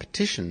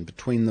competition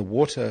between the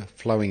water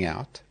flowing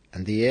out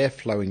and the air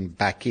flowing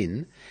back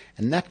in,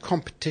 and that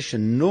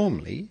competition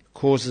normally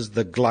causes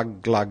the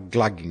glug, glug,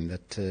 glugging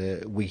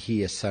that we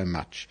hear so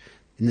much.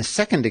 In the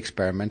second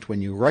experiment,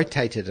 when you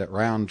rotated it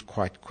around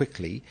quite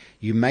quickly,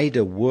 you made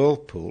a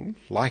whirlpool,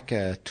 like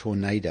a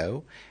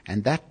tornado,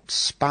 and that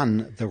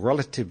spun the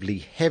relatively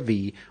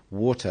heavy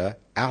water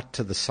out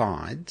to the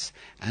sides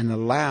and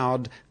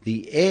allowed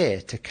the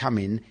air to come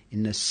in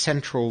the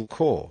central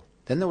core.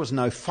 Then there was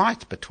no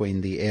fight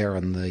between the air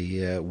and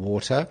the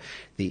water.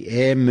 The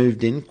air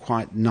moved in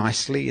quite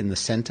nicely in the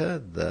centre.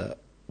 The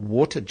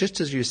water,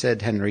 just as you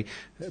said, Henry,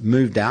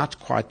 moved out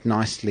quite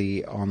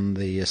nicely on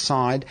the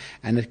side,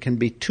 and it can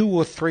be 2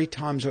 or 3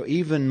 times or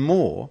even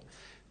more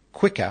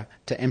quicker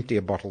to empty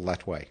a bottle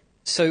that way.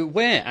 So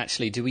where,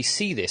 actually, do we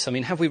see this? I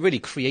mean, have we really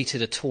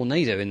created a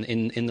tornado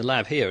in the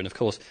lab here? And, of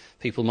course,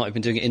 people might have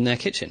been doing it in their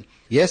kitchen.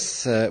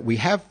 Yes, we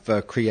have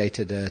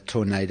created a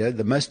tornado.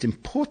 The most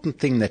important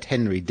thing that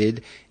Henry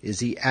did is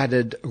he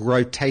added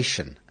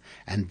rotation,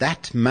 and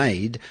that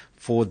made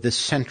for this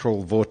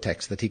central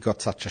vortex that he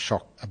got such a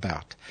shock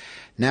about.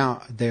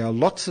 Now, there are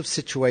lots of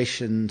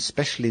situations,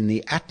 especially in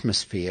the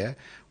atmosphere,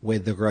 where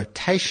the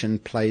rotation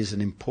plays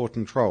an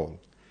important role.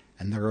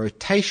 And the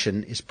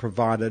rotation is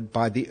provided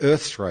by the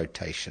Earth's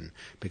rotation,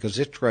 because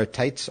it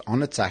rotates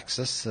on its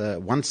axis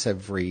once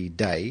every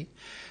day.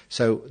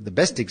 So the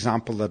best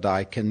example that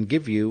I can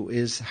give you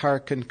is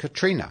Hurricane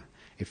Katrina.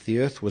 If the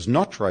Earth was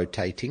not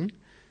rotating,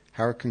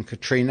 Hurricane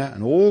Katrina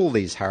and all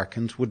these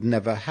hurricanes would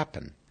never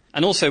happen.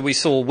 And also we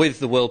saw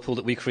with the whirlpool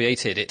that we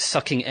created, it's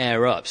sucking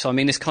air up. So, I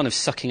mean, this kind of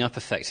sucking up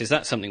effect, is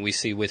that something we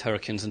see with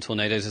hurricanes and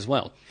tornadoes as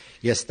well?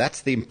 Yes,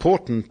 that's the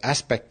important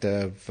aspect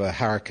of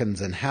hurricanes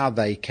and how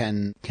they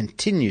can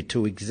continue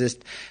to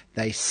exist.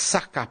 They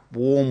suck up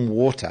warm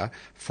water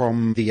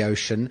from the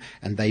ocean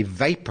and they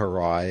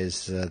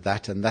vaporize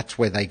that, and that's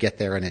where they get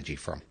their energy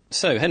from.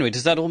 So, Henry,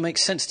 does that all make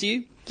sense to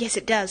you? Yes,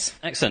 it does.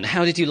 Excellent.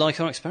 How did you like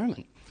our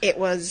experiment? It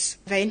was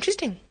very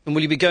interesting. And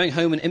will you be going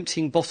home and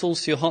emptying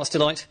bottles to your heart's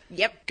delight?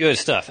 Yep. Good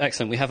stuff.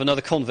 Excellent. We have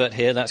another convert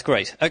here. That's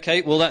great.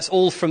 OK, well, that's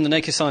all from the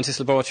Naked Scientist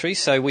Laboratory.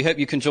 So we hope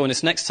you can join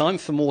us next time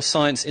for more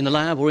science in the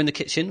lab or in the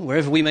kitchen,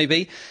 wherever we may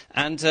be.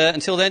 And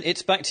until then,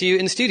 it's back to you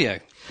in the studio.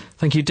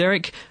 Thank you,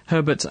 Derek,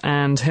 Herbert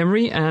and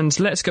Henry. And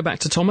let's go back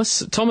to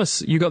Thomas.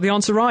 Thomas, you got the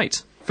answer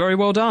right. Very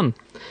well done.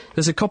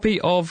 There's a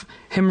copy of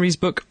Henry's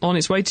book on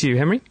its way to you,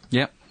 Henry.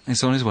 Yep.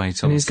 It's on his way,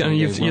 Tom. And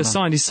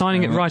he's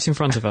signing it right in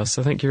front of us,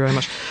 so thank you very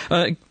much.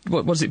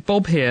 What was it?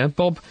 Bob here,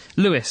 Bob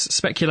Lewis,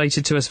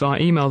 speculated to us via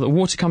email that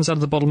water comes out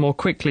of the bottle more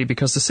quickly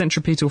because the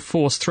centripetal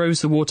force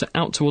throws the water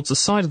out towards the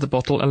side of the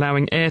bottle,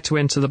 allowing air to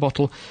enter the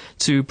bottle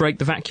to break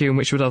the vacuum,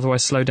 which would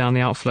otherwise slow down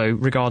the outflow.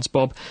 Regards,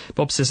 Bob.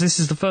 Bob says,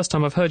 this is the first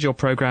time I've heard your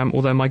programme,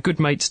 although my good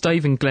mates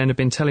Dave and Glenn have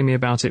been telling me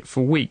about it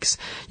for weeks.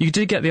 You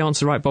did get the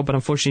answer right, Bob, but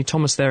unfortunately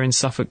Thomas there in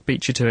Suffolk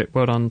beat you to it.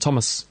 Well done,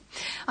 Thomas.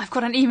 I've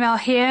got an email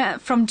here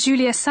from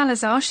Julia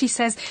Salazar. She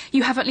says,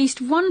 you have at least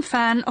one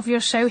fan of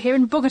your show here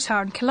in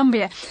Bogota in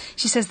Colombia.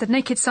 She says, the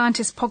Naked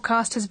Scientist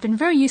podcast has been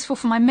very useful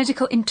for my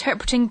medical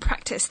interpreting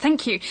practice.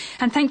 Thank you.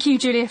 And thank you,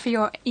 Julia, for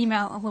your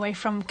email all the way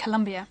from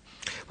Colombia.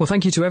 Well,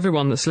 thank you to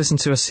everyone that's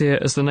listened to us here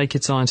as the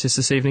Naked Scientist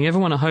this evening.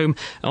 Everyone at home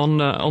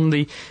on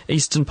the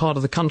eastern part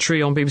of the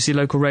country on BBC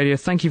Local Radio,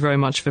 thank you very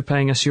much for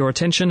paying us your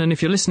attention. And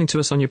if you're listening to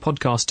us on your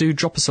podcast, do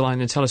drop us a line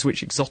and tell us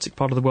which exotic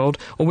part of the world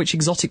or which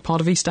exotic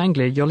part of East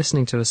Anglia you're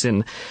listening to us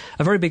in.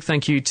 A very big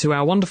thank you to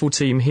our wonderful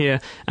team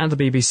here at the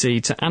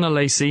BBC, to Anna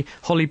Lacey,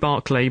 Holly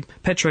Barclay,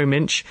 Petro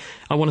Minch.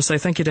 I want to say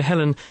thank you to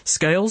Helen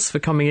Scales for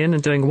coming in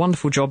and doing a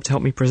wonderful job to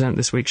help me present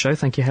this week's show.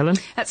 Thank you, Helen.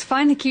 That's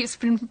fine. Thank you. It's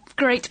been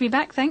great to be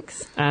back.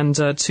 Thanks. And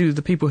to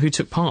the people who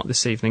took part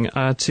this evening,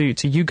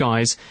 to you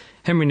guys,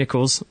 Henry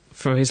Nichols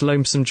for his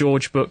Lonesome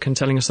George book and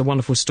telling us a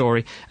wonderful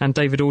story, and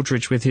David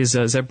Aldridge with his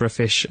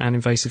zebrafish and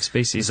invasive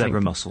species.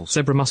 Zebra mussels,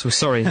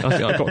 sorry, I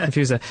got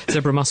confused there.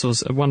 Zebra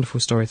mussels, a wonderful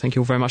story. Thank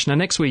you all very much. Now,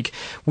 next week,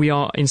 we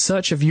are in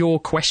search of your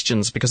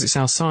questions because it's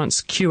our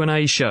science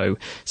Q&A show.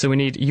 So we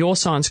need your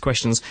science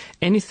questions,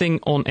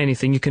 anything on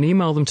anything. You can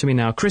email them to me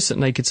now,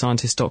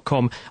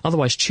 chris@nakedscientist.com.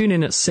 Otherwise, tune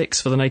in at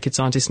 6 for The Naked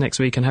Scientist next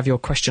week and have your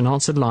question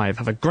answered live.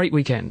 Have a great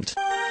weekend.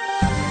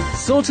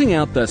 Sorting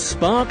out the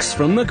sparks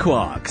from the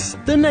quarks.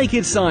 The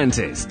Naked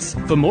Scientists.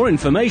 For more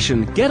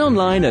information, get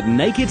online at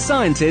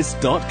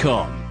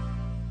nakedscientists.com.